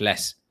 much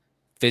less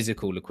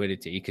physical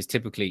liquidity, because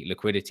typically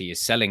liquidity is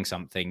selling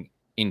something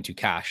into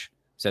cash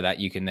so that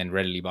you can then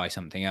readily buy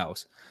something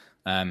else.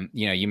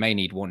 You may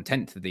need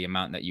 1/10 of the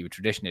amount that you would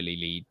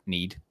traditionally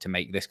need to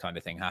make this kind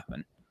of thing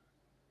happen.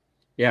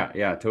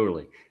 Yeah,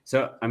 totally.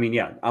 So,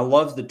 I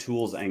love the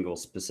tools angle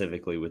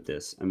specifically with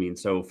this.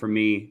 So for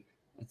me,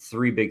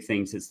 3 big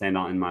things that stand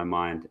out in my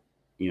mind,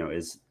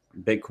 is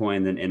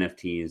Bitcoin, then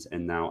NFTs,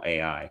 and now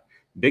AI.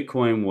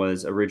 Bitcoin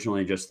was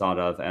originally just thought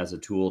of as a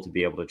tool to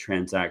be able to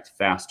transact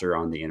faster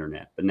on the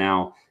internet, but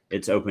now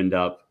it's opened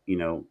up,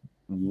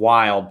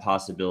 wild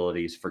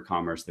possibilities for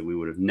commerce that we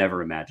would have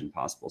never imagined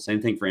possible.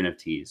 Same thing for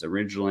NFTs.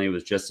 Originally, it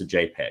was just a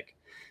JPEG,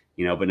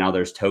 but now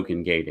there's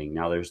token gating.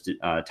 Now there's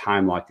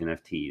time-locked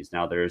NFTs.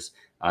 Now there's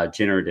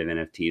generative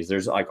NFTs.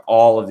 There's like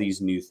all of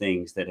these new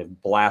things that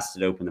have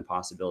blasted open the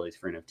possibilities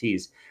for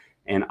NFTs.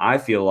 And I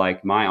feel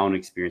like my own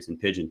experience in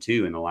Pigeon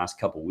 2 in the last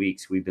couple of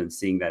weeks, we've been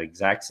seeing that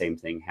exact same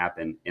thing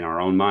happen in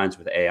our own minds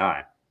with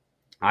AI.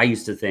 I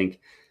used to think,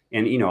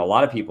 and a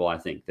lot of people I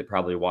think that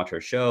probably watch our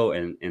show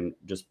and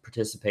just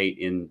participate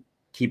in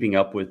keeping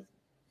up with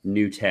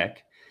new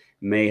tech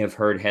may have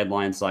heard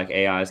headlines like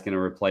AI is going to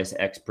replace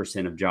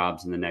X% of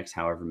jobs in the next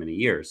however many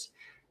years.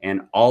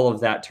 And all of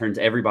that turns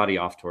everybody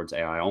off towards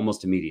AI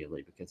almost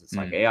immediately, because it's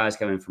like AI is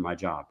coming for my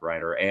job,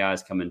 right? Or AI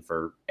is coming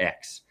for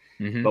X.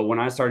 But when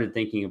I started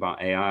thinking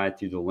about AI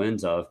through the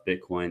lens of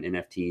Bitcoin,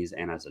 NFTs,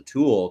 and as a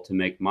tool to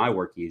make my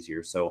work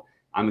easier. So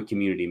I'm a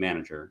community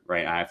manager,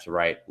 right? I have to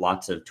write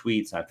lots of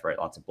tweets. I have to write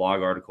lots of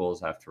blog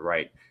articles. I have to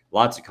write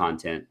lots of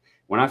content.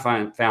 When I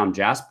found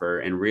Jasper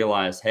and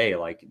realized, hey,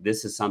 like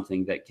this is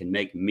something that can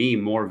make me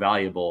more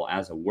valuable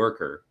as a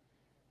worker,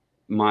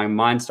 my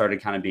mind started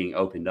kind of being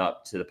opened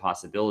up to the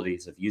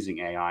possibilities of using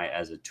AI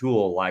as a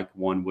tool, like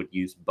one would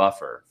use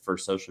Buffer for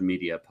social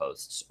media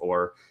posts,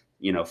 or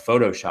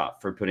Photoshop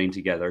for putting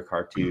together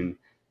cartoon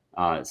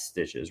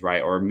stitches,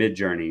 right? Or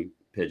Midjourney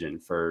Pigeon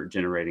for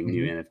generating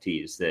new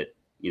NFTs that,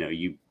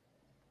 you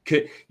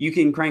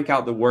can crank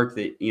out the work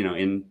that,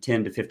 in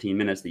 10 to 15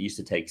 minutes that used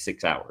to take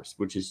 6 hours,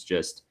 which is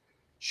just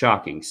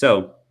shocking.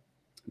 So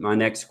my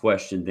next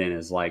question then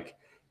is like,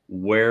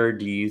 where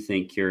do you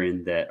think,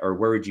 Kieran, or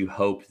where would you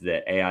hope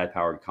that AI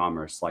powered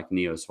commerce like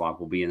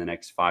NeoSwap will be in the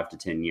next 5 to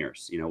 10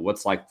 years?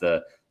 What's like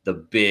the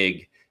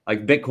big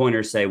like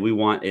Bitcoiners say, we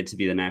want it to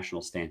be the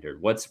national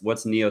standard. What's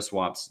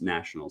NeoSwap's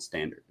national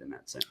standard in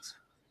that sense?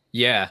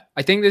 Yeah,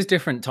 I think there's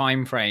different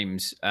time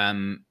frames,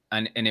 and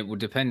it will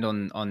depend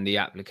on the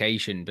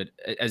application. But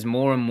as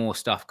more and more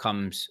stuff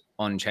comes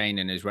on chain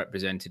and is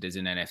represented as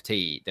an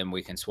NFT, then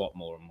we can swap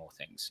more and more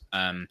things.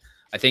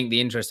 I think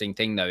the interesting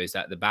thing though is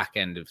that the back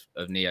end of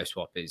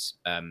NeoSwap is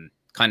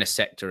kind of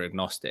sector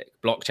agnostic.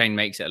 Blockchain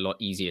makes it a lot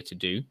easier to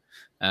do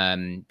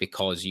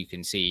because you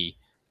can see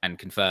and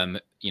confirm,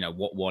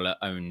 what wallet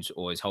owns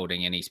or is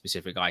holding any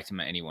specific item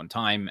at any one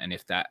time, and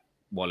if that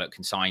wallet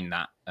can sign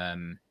that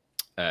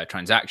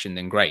transaction,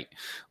 then great.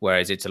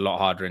 Whereas it's a lot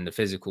harder in the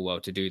physical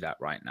world to do that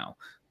right now.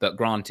 But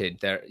granted,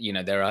 there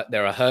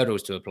are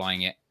hurdles to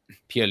applying it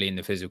purely in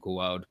the physical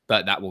world,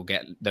 but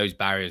those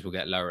barriers will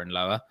get lower and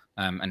lower.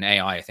 And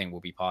AI, I think, will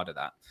be part of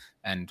that.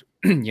 And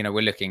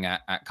we're looking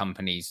at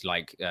companies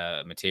like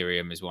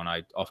Materium is one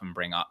I often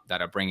bring up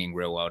that are bringing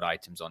real world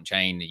items on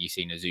chain. You've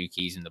seen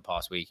Azuki's in the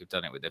past week have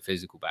done it with their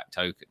physical back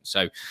tokens.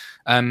 So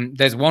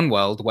there's one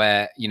world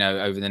where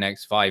over the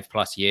next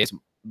 5+ years,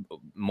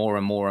 more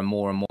and more and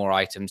more and more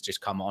items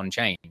just come on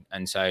chain.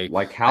 And so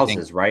like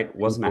houses, right?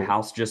 Wasn't a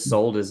house just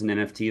sold as an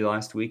NFT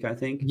last week, I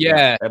think?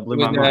 Yeah, that blew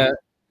my mind.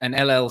 An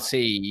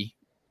LLC,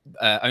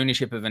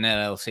 ownership of an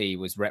LLC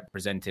was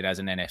represented as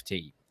an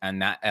NFT,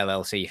 and that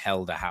LLC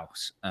held a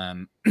house.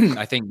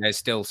 I think there's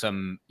still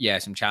some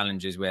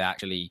challenges with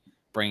actually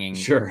bringing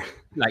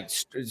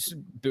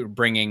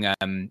bringing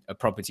a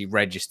property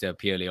register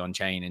purely on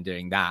chain and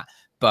doing that.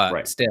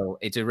 But still,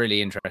 it's a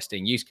really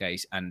interesting use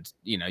case, and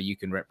you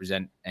can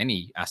represent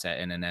any asset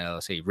in an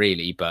LLC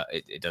really, but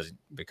it doesn't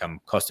become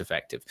cost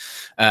effective.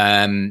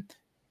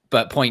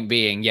 But point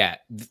being,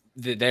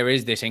 there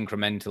is this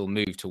incremental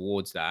move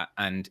towards that,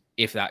 and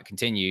if that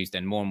continues,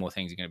 then more and more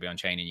things are going to be on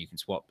chain, and you can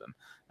swap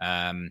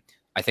them.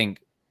 I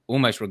think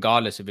almost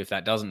regardless of if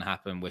that doesn't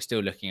happen, we're still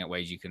looking at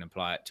ways you can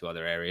apply it to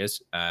other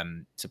areas,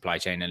 supply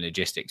chain and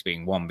logistics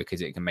being one,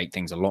 because it can make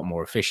things a lot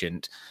more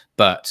efficient.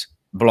 But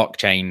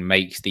blockchain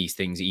makes these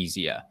things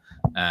easier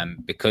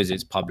because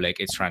it's public,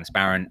 it's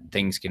transparent,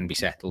 things can be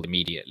settled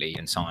immediately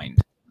and signed.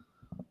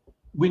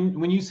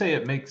 When you say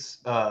it makes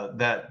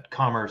that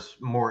commerce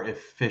more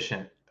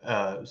efficient,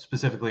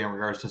 specifically in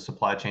regards to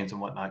supply chains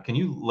and whatnot, can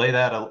you lay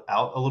that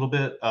out a little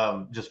bit,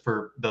 just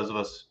for those of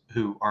us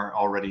who aren't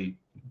already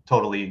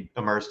totally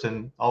immersed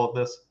in all of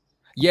this?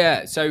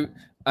 Yeah, so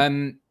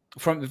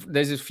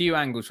there's a few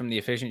angles from the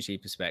efficiency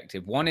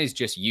perspective. One is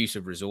just use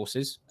of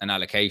resources and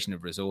allocation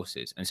of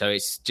resources. And so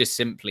it's just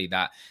simply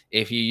that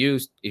if you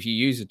use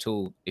a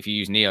tool, if you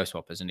use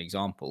NeoSwap as an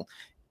example,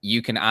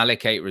 you can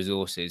allocate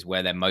resources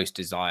where they're most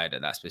desired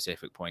at that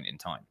specific point in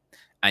time.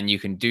 And you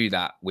can do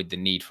that with the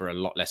need for a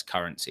lot less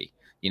currency,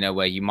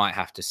 where you might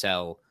have to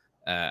sell.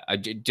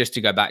 Just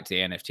to go back to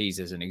the NFTs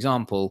as an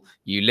example,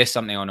 you list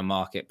something on a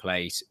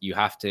marketplace, you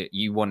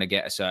want to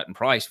get a certain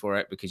price for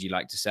it because you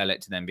like to sell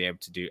it to then be able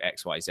to do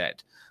X, Y, Z.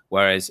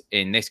 Whereas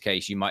in this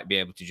case, you might be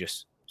able to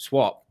just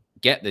swap,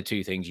 get the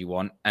two things you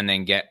want, and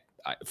then get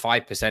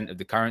 5% of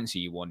the currency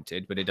you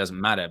wanted, but it doesn't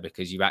matter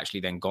because you've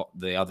actually then got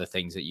the other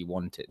things that you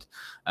wanted.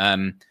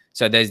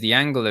 So there's the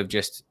angle of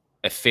just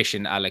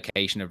efficient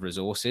allocation of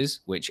resources,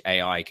 which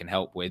AI can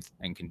help with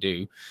and can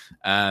do.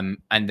 And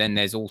then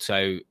there's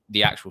also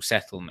the actual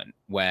settlement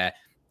where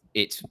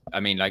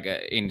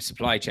in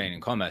supply chain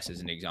and commerce,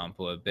 as an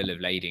example, a bill of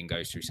lading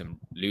goes through some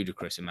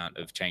ludicrous amount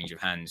of change of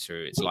hands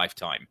through its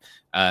lifetime.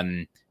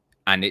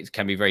 And it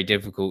can be very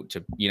difficult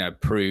to,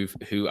 prove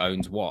who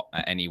owns what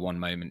at any one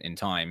moment in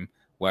time,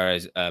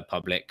 whereas a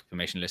public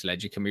permissionless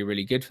ledger can be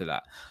really good for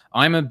that.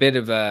 I'm a bit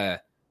of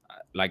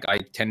I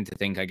tend to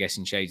think, I guess,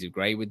 in shades of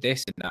gray with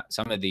this, and that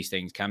some of these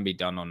things can be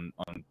done on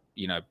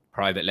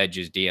private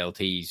ledgers,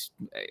 DLTs,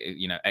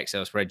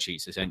 Excel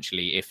spreadsheets,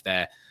 essentially, if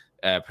they're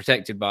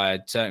protected by a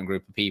certain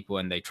group of people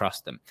and they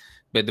trust them.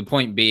 But the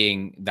point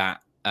being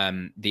that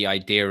the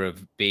idea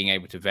of being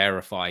able to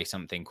verify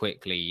something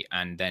quickly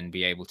and then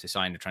be able to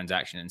sign a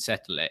transaction and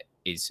settle it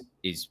is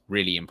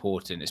really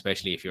important,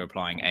 especially if you're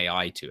applying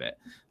AI to it.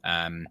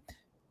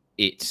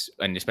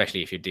 And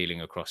especially if you're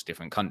dealing across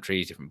different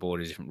countries, different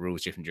borders, different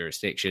rules, different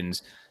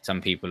jurisdictions. Some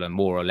people are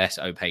more or less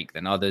opaque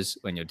than others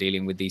when you're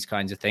dealing with these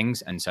kinds of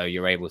things. And so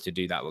you're able to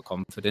do that with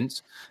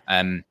confidence.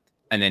 And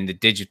then the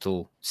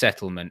digital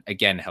settlement,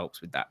 again,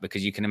 helps with that,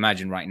 because you can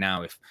imagine right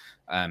now if,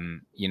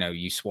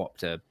 you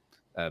swapped a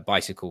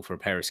bicycle for a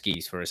pair of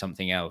skis for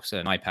something else,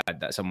 an iPad,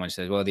 that someone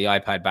says, well, the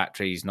iPad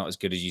battery is not as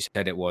good as you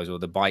said it was, or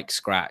the bike's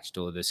scratched,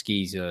 or the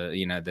skis are,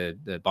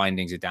 the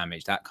bindings are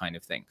damaged, that kind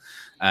of thing.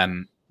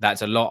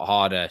 That's a lot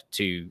harder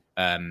to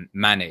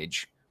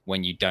manage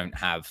when you don't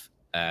have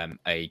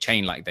a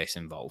chain like this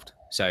involved.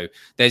 So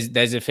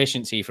there's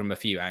efficiency from a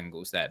few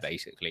angles there,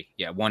 basically.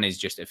 Yeah, one is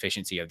just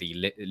efficiency of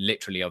the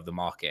literally of the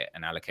market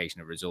and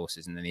allocation of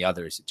resources, and then the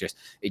other is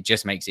it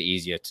just makes it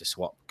easier to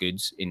swap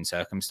goods in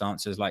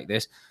circumstances like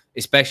this,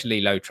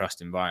 especially low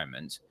trust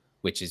environments,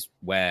 which is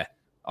where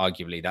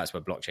arguably that's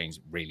where blockchains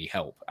really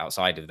help.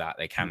 Outside of that,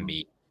 they can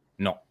be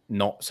not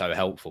so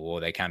helpful, or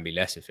they can be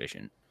less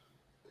efficient.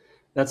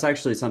 That's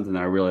actually something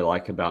that I really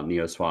like about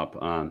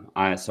NeoSwap.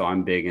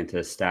 I'm big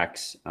into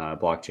Stacks,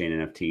 blockchain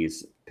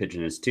NFTs.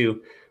 Pigeon is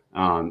too,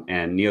 and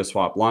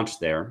NeoSwap launched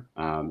there.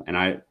 And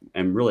I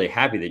am really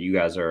happy that you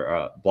guys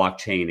are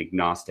blockchain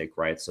agnostic,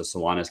 right? So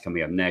Solana's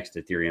coming up next,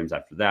 Ethereum's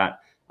after that.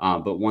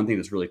 But one thing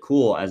that's really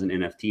cool as an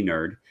NFT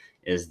nerd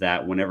is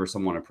that whenever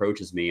someone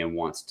approaches me and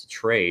wants to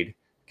trade,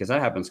 because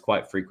that happens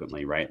quite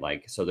frequently, right?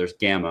 Like, so there's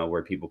Gamma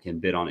where people can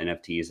bid on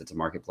NFTs. It's a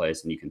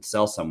marketplace, and you can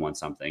sell someone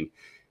something,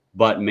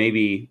 but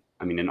maybe,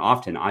 I mean, and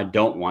often I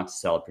don't want to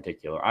sell a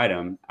particular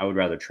item. I would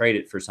rather trade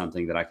it for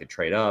something that I could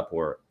trade up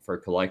or for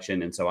a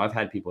collection. And so I've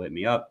had people hit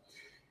me up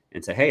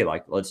and say, hey,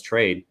 like, let's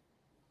trade.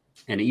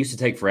 And it used to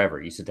take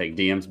forever. It used to take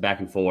DMs back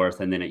and forth.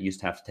 And then it used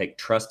to have to take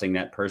trusting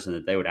that person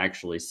that they would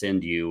actually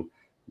send you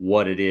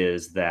what it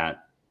is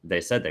that they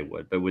said they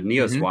would. But with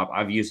NeoSwap,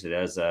 I've used it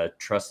as a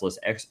trustless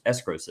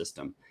escrow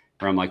system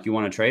where I'm like, you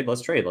want to trade?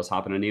 Let's trade. Let's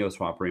hop in a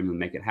NeoSwap room and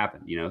make it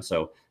happen. You know,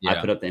 so I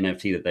put up the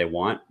NFT that they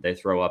want. They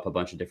throw up a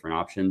bunch of different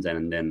options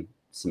and then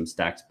some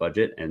Stacks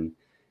budget. And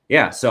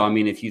yeah, so I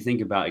mean, if you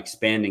think about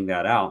expanding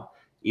that out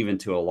even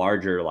to a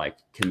larger like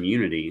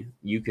community,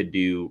 you could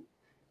do,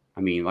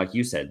 I mean, like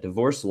you said,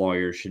 divorce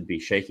lawyers should be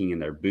shaking in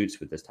their boots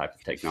with this type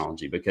of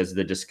technology, because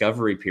the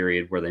discovery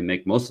period where they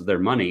make most of their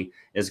money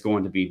is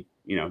going to be,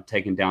 you know,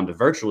 taken down to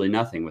virtually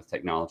nothing with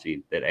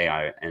technology that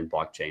AI and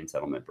blockchain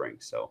settlement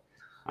brings. So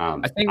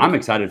I think I'm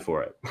excited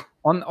for it.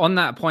 On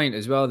that point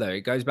as well, though,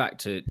 it goes back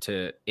to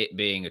it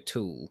being a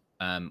tool,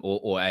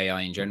 or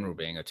AI in general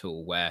being a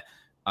tool where,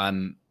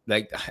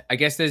 like, I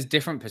guess there's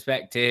different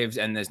perspectives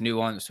and there's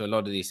nuance to a lot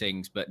of these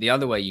things. But the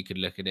other way you could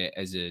look at it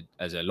as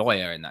a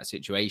lawyer in that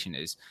situation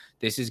is,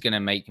 this is going to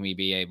make me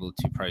be able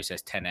to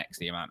process 10x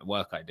the amount of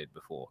work I did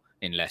before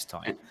in less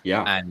time.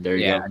 Yeah, and there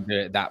you go. And do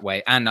it that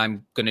way, and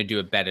I'm going to do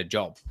a better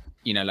job.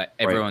 You know, like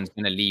everyone's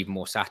going to leave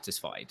more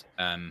satisfied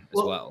as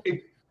well.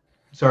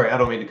 Sorry, I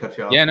don't mean to cut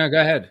you off. Yeah, no,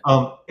 go ahead.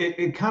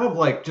 It kind of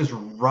like just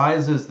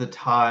rises the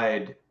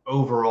tide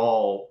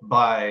overall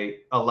by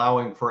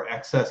allowing for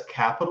excess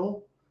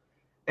capital.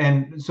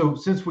 And so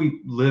since we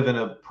live in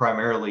a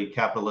primarily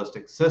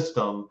capitalistic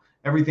system,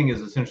 everything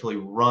is essentially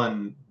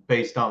run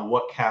based on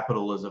what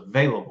capital is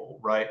available,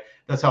 right?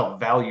 That's how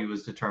value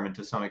is determined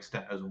to some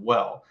extent as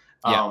well.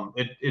 Yeah.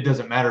 It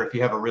doesn't matter if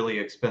you have a really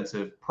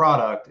expensive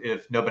product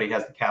if nobody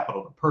has the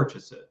capital to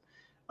purchase it.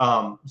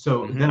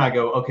 So then I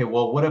go, okay,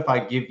 well, what if I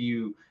give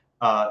you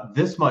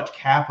this much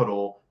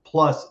capital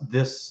plus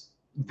this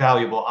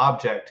valuable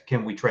object?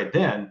 Can we trade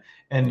then?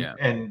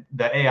 And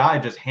the AI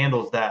just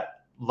handles that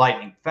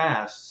lightning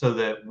fast, so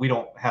that we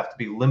don't have to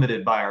be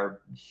limited by our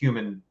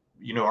human,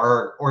 you know,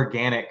 our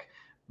organic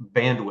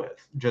bandwidth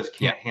just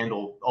can't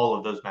handle all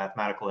of those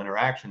mathematical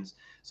interactions.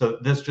 So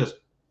this just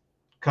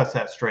cuts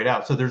that straight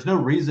out. So there's no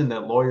reason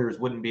that lawyers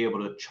wouldn't be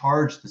able to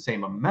charge the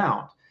same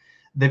amount.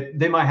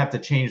 They might have to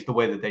change the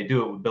way that they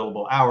do it with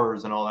billable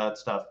hours and all that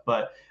stuff,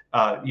 but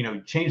you know,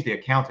 change the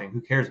accounting.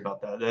 Who cares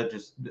about that?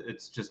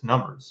 It's just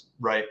numbers,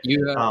 right?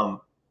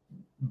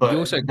 But you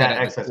also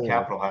that excess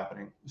capital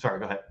happening. Sorry,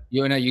 go ahead.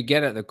 You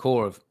get at the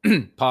core of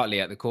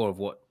partly at the core of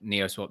what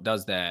NeoSwap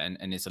does there,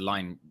 and it's a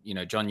line, you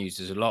know, John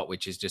uses a lot,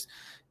 which is just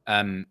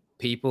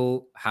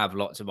people have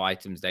lots of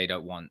items they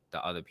don't want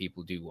that other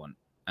people do want,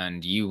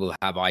 and you will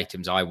have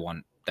items I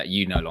want that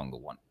you no longer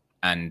want.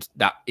 And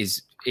that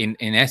is, in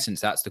essence,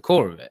 that's the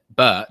core of it.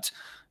 But,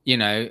 you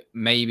know,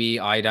 maybe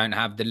I don't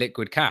have the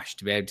liquid cash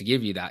to be able to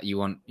give you that. You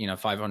want, you know,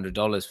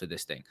 $500 for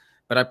this thing.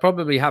 But I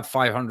probably have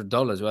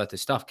 $500 worth of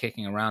stuff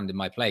kicking around in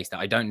my place that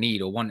I don't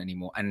need or want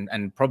anymore,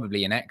 and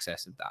probably in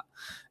excess of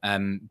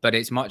that. But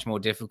it's much more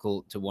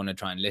difficult to want to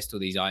try and list all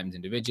these items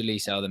individually,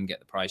 sell them, get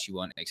the price you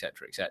want, et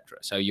cetera, et cetera.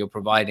 So you're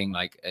providing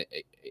like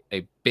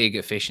a big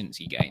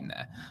efficiency gain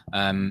there.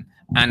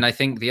 And I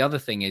think the other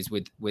thing is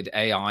with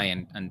AI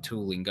and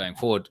tooling going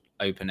forward,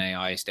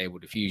 OpenAI, Stable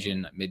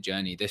Diffusion,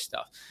 Midjourney, this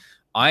stuff,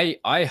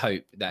 I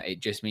hope that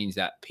it just means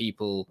that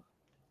people,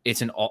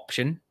 it's an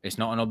option, it's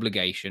not an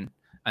obligation.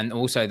 And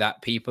also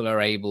that people are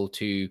able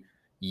to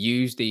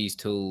use these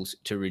tools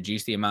to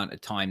reduce the amount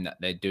of time that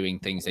they're doing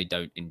things they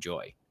don't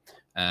enjoy.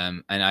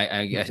 And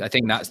I guess I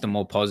think that's the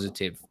more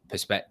positive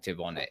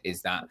perspective on it,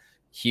 is that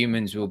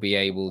humans will be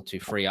able to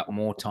free up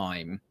more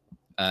time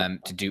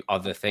to do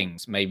other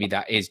things. Maybe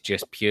that is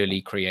just purely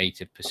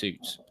creative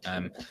pursuits,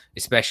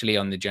 especially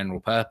on the general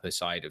purpose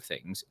side of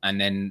things. And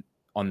then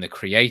on the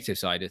creative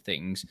side of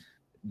things,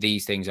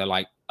 these things are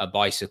like a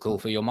bicycle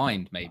for your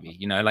mind, maybe,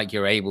 you know, like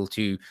you're able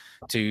to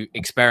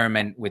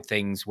experiment with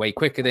things way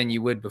quicker than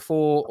you would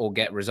before, or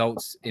get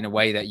results in a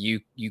way that you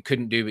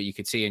couldn't do, but you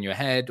could see in your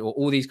head, or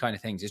all these kind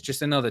of things. It's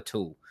just another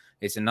tool.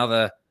 It's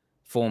another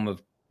form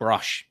of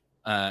brush,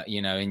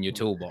 you know, in your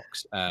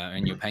toolbox,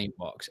 in your paint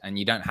box, and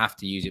you don't have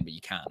to use it, but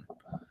you can.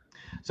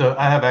 So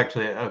I have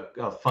actually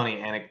a funny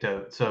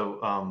anecdote. So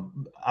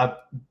I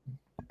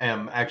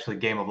am actually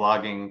Game of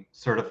Logging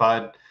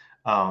certified.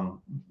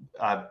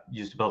 I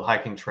used to build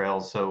hiking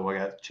trails, so I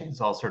got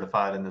chainsaw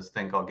certified in this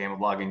thing called Game of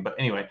Logging. But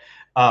anyway,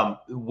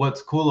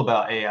 what's cool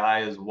about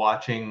AI is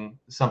watching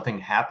something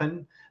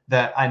happen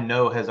that I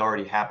know has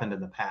already happened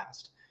in the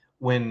past.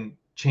 When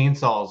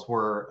chainsaws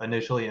were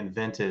initially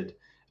invented,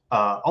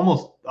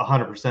 almost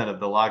 100% of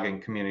the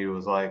logging community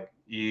was like,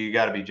 "You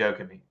got to be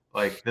joking me!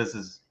 Like this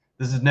is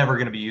never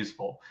going to be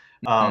useful,"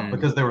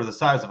 because they were the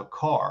size of a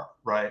car,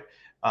 right?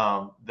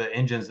 The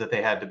engines that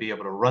they had to be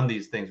able to run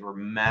these things were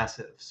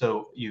massive.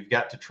 So you've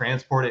got to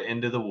transport it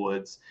into the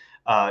woods.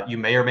 You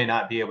may or may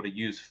not be able to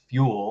use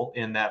fuel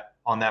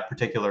on that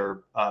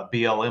particular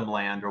BLM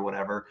land or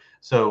whatever.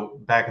 So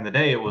back in the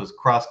day, it was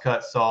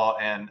crosscut saw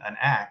and an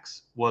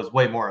axe was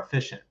way more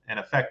efficient and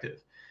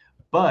effective.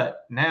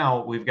 But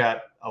now we've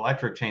got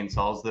electric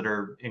chainsaws that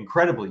are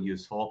incredibly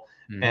useful.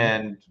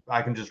 And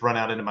I can just run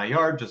out into my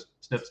yard, just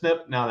snip,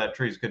 snip. Now that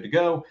tree's good to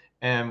go.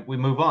 And we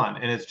move on.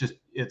 And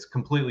it's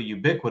completely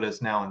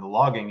ubiquitous now in the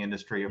logging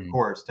industry, of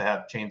course, to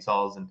have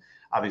chainsaws. And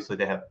obviously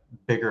they have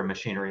bigger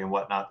machinery and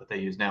whatnot that they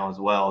use now as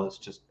well. It's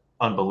just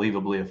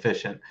unbelievably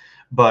efficient.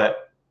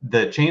 But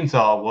the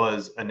chainsaw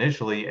was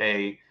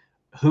initially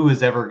who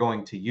is ever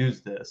going to use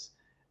this?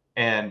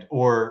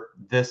 Or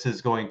this is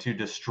going to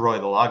destroy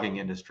the logging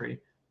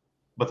industry.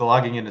 But the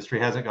logging industry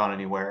hasn't gone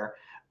anywhere.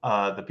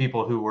 The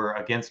people who were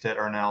against it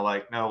are now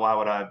like, no, why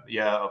would I?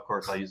 Yeah, of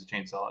course I'll use a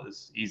chainsaw.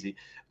 It's easy.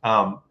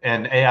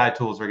 And AI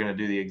tools are going to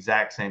do the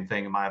exact same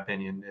thing, in my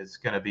opinion. It's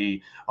going to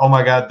be, oh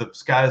my God, the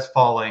sky is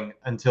falling,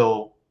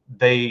 until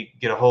they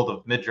get a hold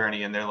of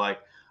Midjourney and they're like,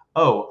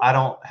 oh, I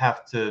don't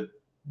have to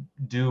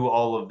do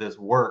all of this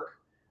work.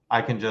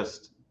 I can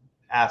just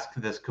ask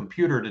this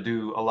computer to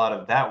do a lot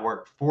of that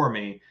work for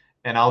me,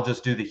 and I'll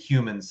just do the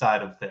human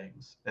side of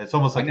things. It's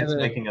almost like it's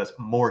making us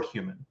more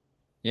human.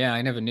 Yeah,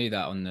 I never knew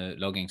that on the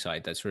logging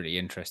side. That's really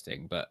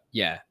interesting. But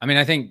yeah, I mean,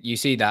 I think you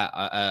see that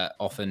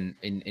often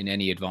in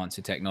any advance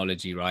of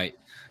technology, right?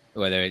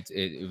 Whether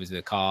it was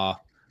the car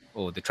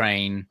or the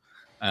train,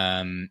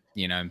 and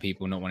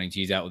people not wanting to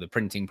use that, or the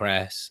printing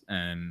press,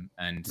 and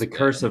the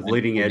curse of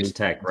leading edge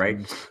tech, right?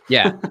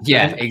 Yeah,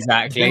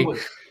 exactly.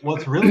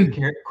 What's really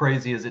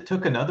crazy is it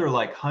took another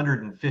like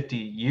 150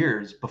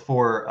 years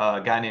before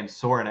a guy named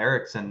Soren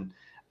Eriksson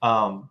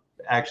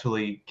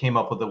actually came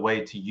up with a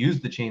way to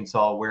use the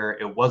chainsaw where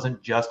it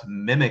wasn't just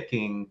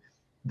mimicking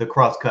the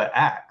crosscut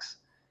axe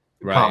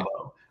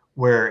combo,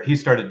 where he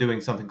started doing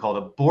something called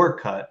a bore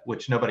cut,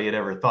 which nobody had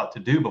ever thought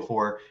to do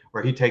before,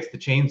 where he takes the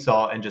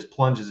chainsaw and just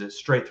plunges it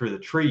straight through the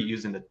tree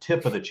using the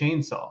tip of the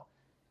chainsaw,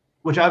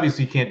 which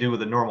obviously you can't do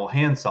with a normal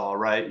handsaw,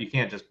 right? You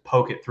can't just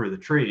poke it through the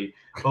tree.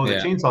 But with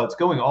a chainsaw, it's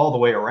going all the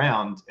way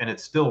around and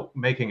it's still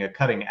making a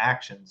cutting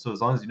action. So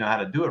as long as you know how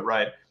to do it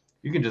right,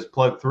 you can just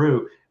plug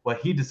through. What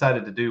he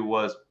decided to do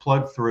was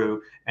plug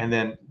through and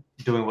then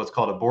doing what's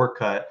called a bore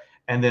cut,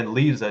 and then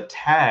leaves a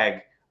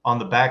tag on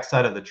the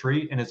backside of the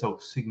tree. And it's a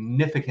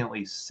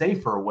significantly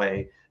safer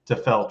way to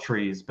fell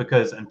trees,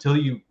 because until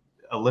you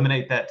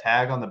eliminate that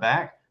tag on the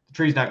back, the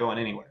tree's not going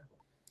anywhere.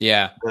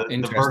 Yeah.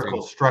 The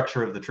vertical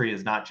structure of the tree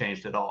has not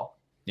changed at all.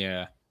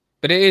 Yeah.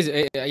 But it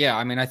is,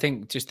 I mean, I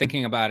think just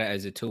thinking about it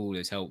as a tool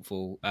is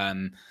helpful.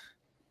 And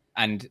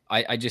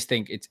I just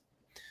think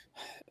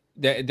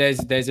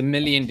there's a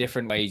million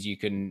different ways you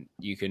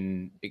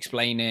can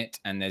explain it,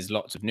 and there's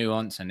lots of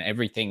nuance, and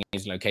everything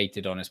is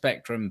located on a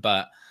spectrum.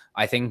 But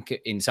I think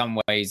in some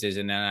ways there's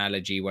an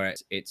analogy where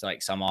it's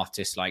like some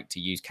artists like to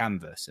use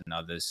canvas and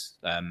others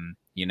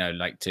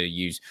like to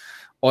use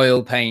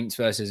oil paints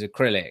versus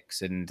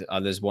acrylics, and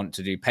others want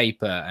to do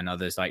paper, and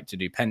others like to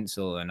do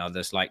pencil, and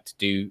others like to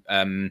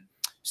do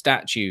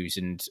statues,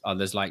 and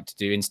others like to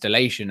do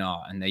installation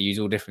art, and they use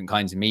all different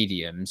kinds of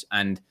mediums.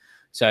 And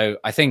so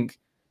I think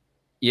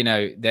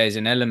there's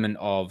an element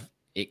of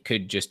it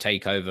could just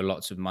take over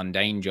lots of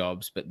mundane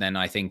jobs, but then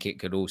I think it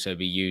could also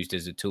be used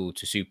as a tool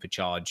to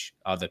supercharge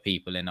other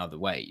people in other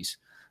ways,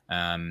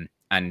 and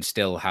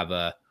still have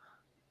a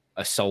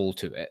soul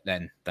to it,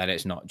 then, that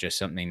it's not just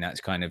something that's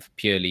kind of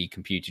purely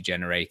computer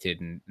generated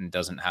and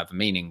doesn't have a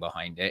meaning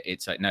behind it.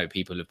 It's like, no,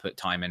 people have put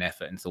time and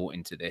effort and thought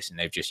into this, and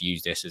they've just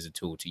used this as a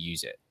tool to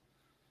use it,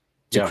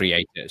 to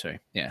create it. So,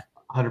 yeah.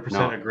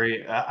 100%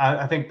 agree.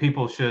 I think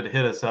people should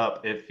hit us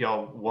up if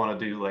y'all want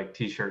to do like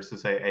t-shirts to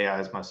say AI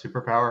is my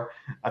superpower.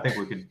 I think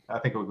we could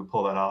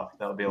pull that off.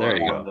 That would be a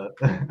lot of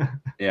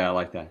fun. Yeah, I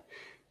like that.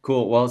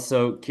 Cool. Well,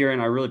 so Kieran,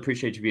 I really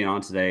appreciate you being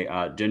on today.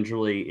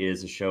 Gingerly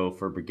is a show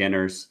for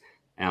beginners.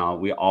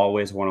 We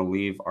always want to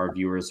leave our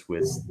viewers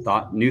with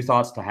new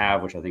thoughts to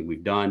have, which I think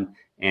we've done.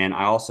 And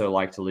I also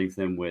like to leave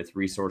them with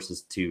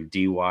resources to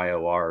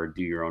DYOR, or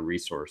do your own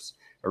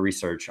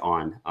research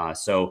on.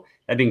 So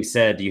that being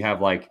said, do you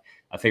have like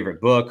a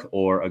favorite book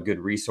or a good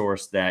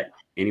resource that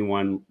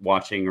anyone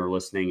watching or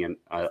listening, and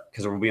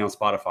because we'll be on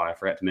Spotify, I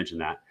forgot to mention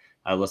that,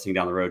 listening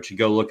down the road, should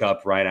go look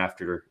up right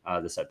after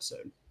this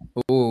episode?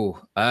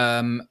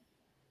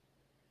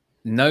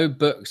 No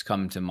books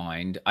come to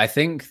mind. I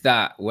think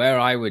that where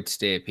I would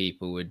steer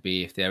people would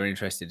be, if they're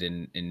interested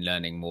in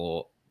learning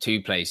more,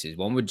 two places.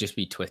 One would just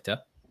be Twitter.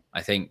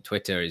 I think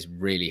Twitter is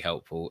really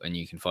helpful, and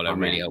you can follow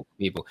really helpful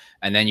people.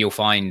 And then you'll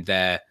find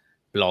their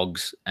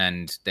blogs,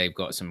 and they've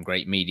got some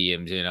great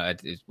mediums,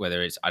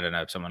 whether it's, I don't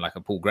know, someone like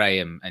a Paul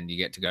Graham, and you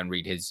get to go and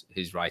read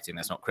his writing.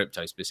 That's not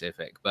crypto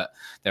specific, but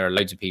there are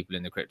loads of people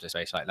in the crypto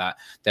space like that.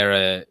 There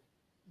are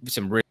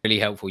some really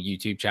helpful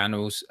YouTube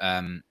channels.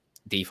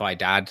 DeFi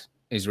Dad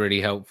is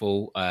really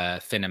helpful.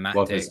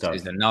 Finematics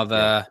is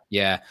another.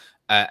 Yeah.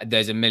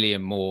 There's a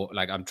million more.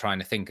 Like, I'm trying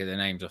to think of the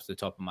names off the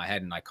top of my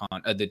head, and I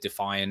can't. The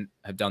Defiant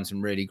have done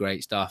some really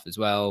great stuff as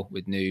well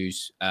with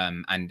news,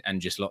 and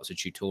just lots of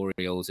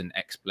tutorials and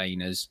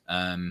explainers.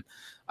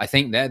 I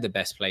think they're the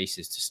best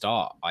places to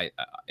start,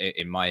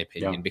 in my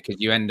opinion, because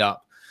you end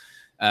up,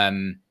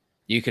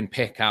 you can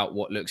pick out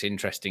what looks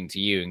interesting to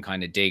you and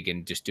kind of dig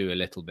and just do a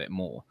little bit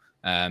more.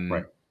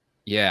 Right.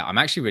 Yeah, I'm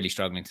actually really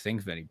struggling to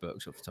think of any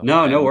books off the top.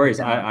 No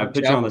worries. I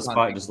put you on the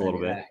spot just a little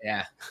bit.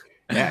 Yeah.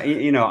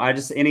 Yeah, I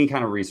just any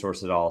kind of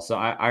resource at all. So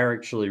I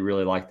actually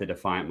really like the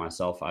Defiant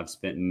myself. I've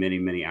spent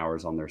many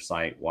hours on their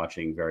site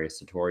watching various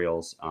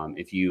tutorials.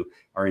 If you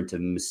are into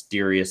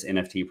mysterious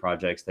NFT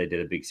projects, they did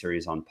a big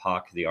series on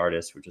Pac, the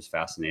artist, which is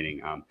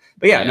fascinating.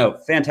 But no,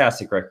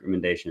 fantastic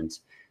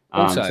recommendations.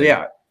 Also, so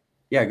go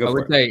I for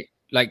would it. say,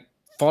 like,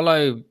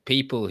 follow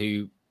people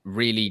who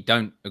really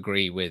don't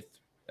agree with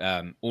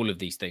all of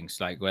these things,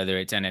 like whether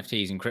it's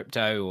NFTs and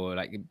crypto or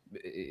like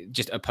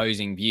just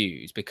opposing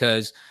views,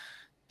 because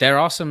there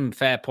are some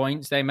fair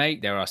points they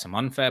make. There are some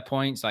unfair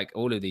points, like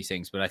all of these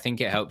things. But I think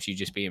it helps you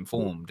just be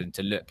informed and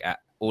to look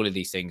at all of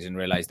these things and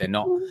realize they're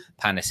not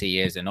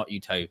panaceas, they're not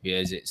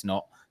utopias. It's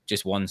not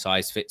just one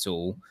size fits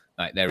all.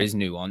 Like, there is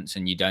nuance,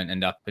 and you don't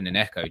end up in an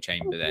echo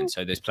chamber then.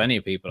 So there's plenty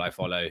of people I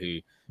follow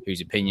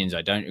whose opinions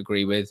I don't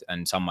agree with,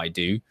 and some I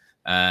do.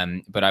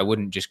 But I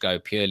wouldn't just go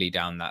purely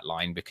down that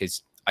line,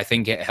 because I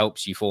think it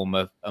helps you form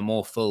a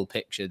more full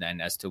picture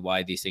then as to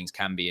why these things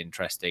can be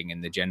interesting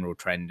and the general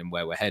trend and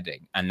where we're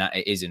heading, and that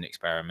it is an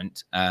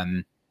experiment,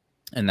 and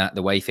that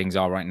the way things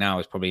are right now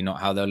is probably not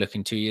how they'll look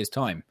in 2 years'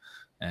 time,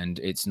 and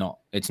it's not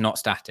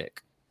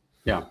static.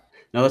 Yeah,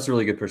 no, that's a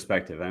really good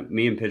perspective.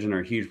 Me and Pigeon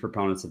are huge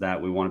proponents of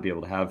that. We want to be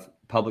able to have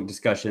public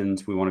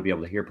discussions. We want to be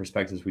able to hear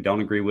perspectives we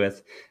don't agree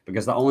with,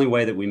 because the only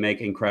way that we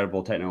make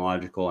incredible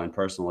technological and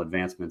personal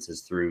advancements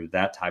is through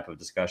that type of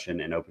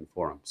discussion and open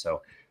forum.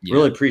 So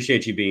really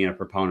appreciate you being a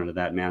proponent of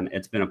that, man.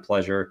 It's been a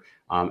pleasure.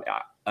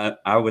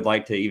 I would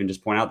like to even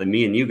just point out that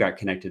me and you got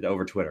connected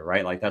over Twitter,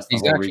 right? Like, that's the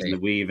whole reason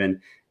that we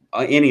even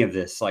any of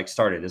this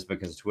started, is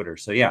because of Twitter.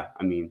 So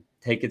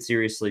take it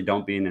seriously.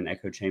 Don't be in an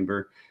echo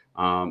chamber.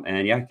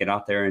 And get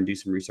out there and do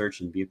some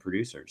research and be a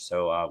producer.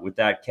 So with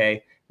that,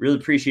 Kay, really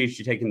appreciate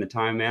you taking the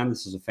time, man.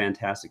 This is a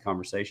fantastic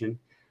conversation.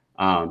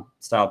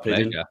 Style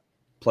Pigeon,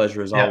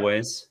 pleasure as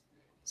always.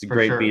 It's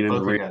great being in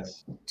the ring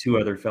with two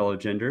other fellow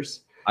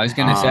genders. I was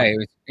going to say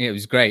it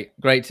was great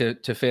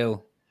to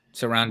feel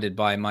surrounded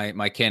by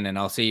my kin, and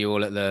I'll see you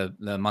all at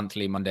the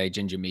monthly Monday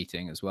Ginger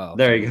meeting as well.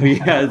 There you go.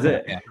 Yeah, that's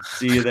it.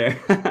 See you there.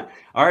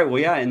 All right.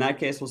 Well, in that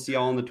case, we'll see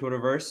y'all in the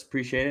Twitterverse.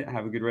 Appreciate it.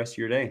 Have a good rest of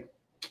your day.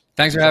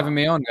 Thanks for having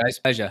me on, guys.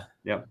 Pleasure.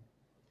 Yep.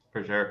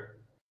 For sure.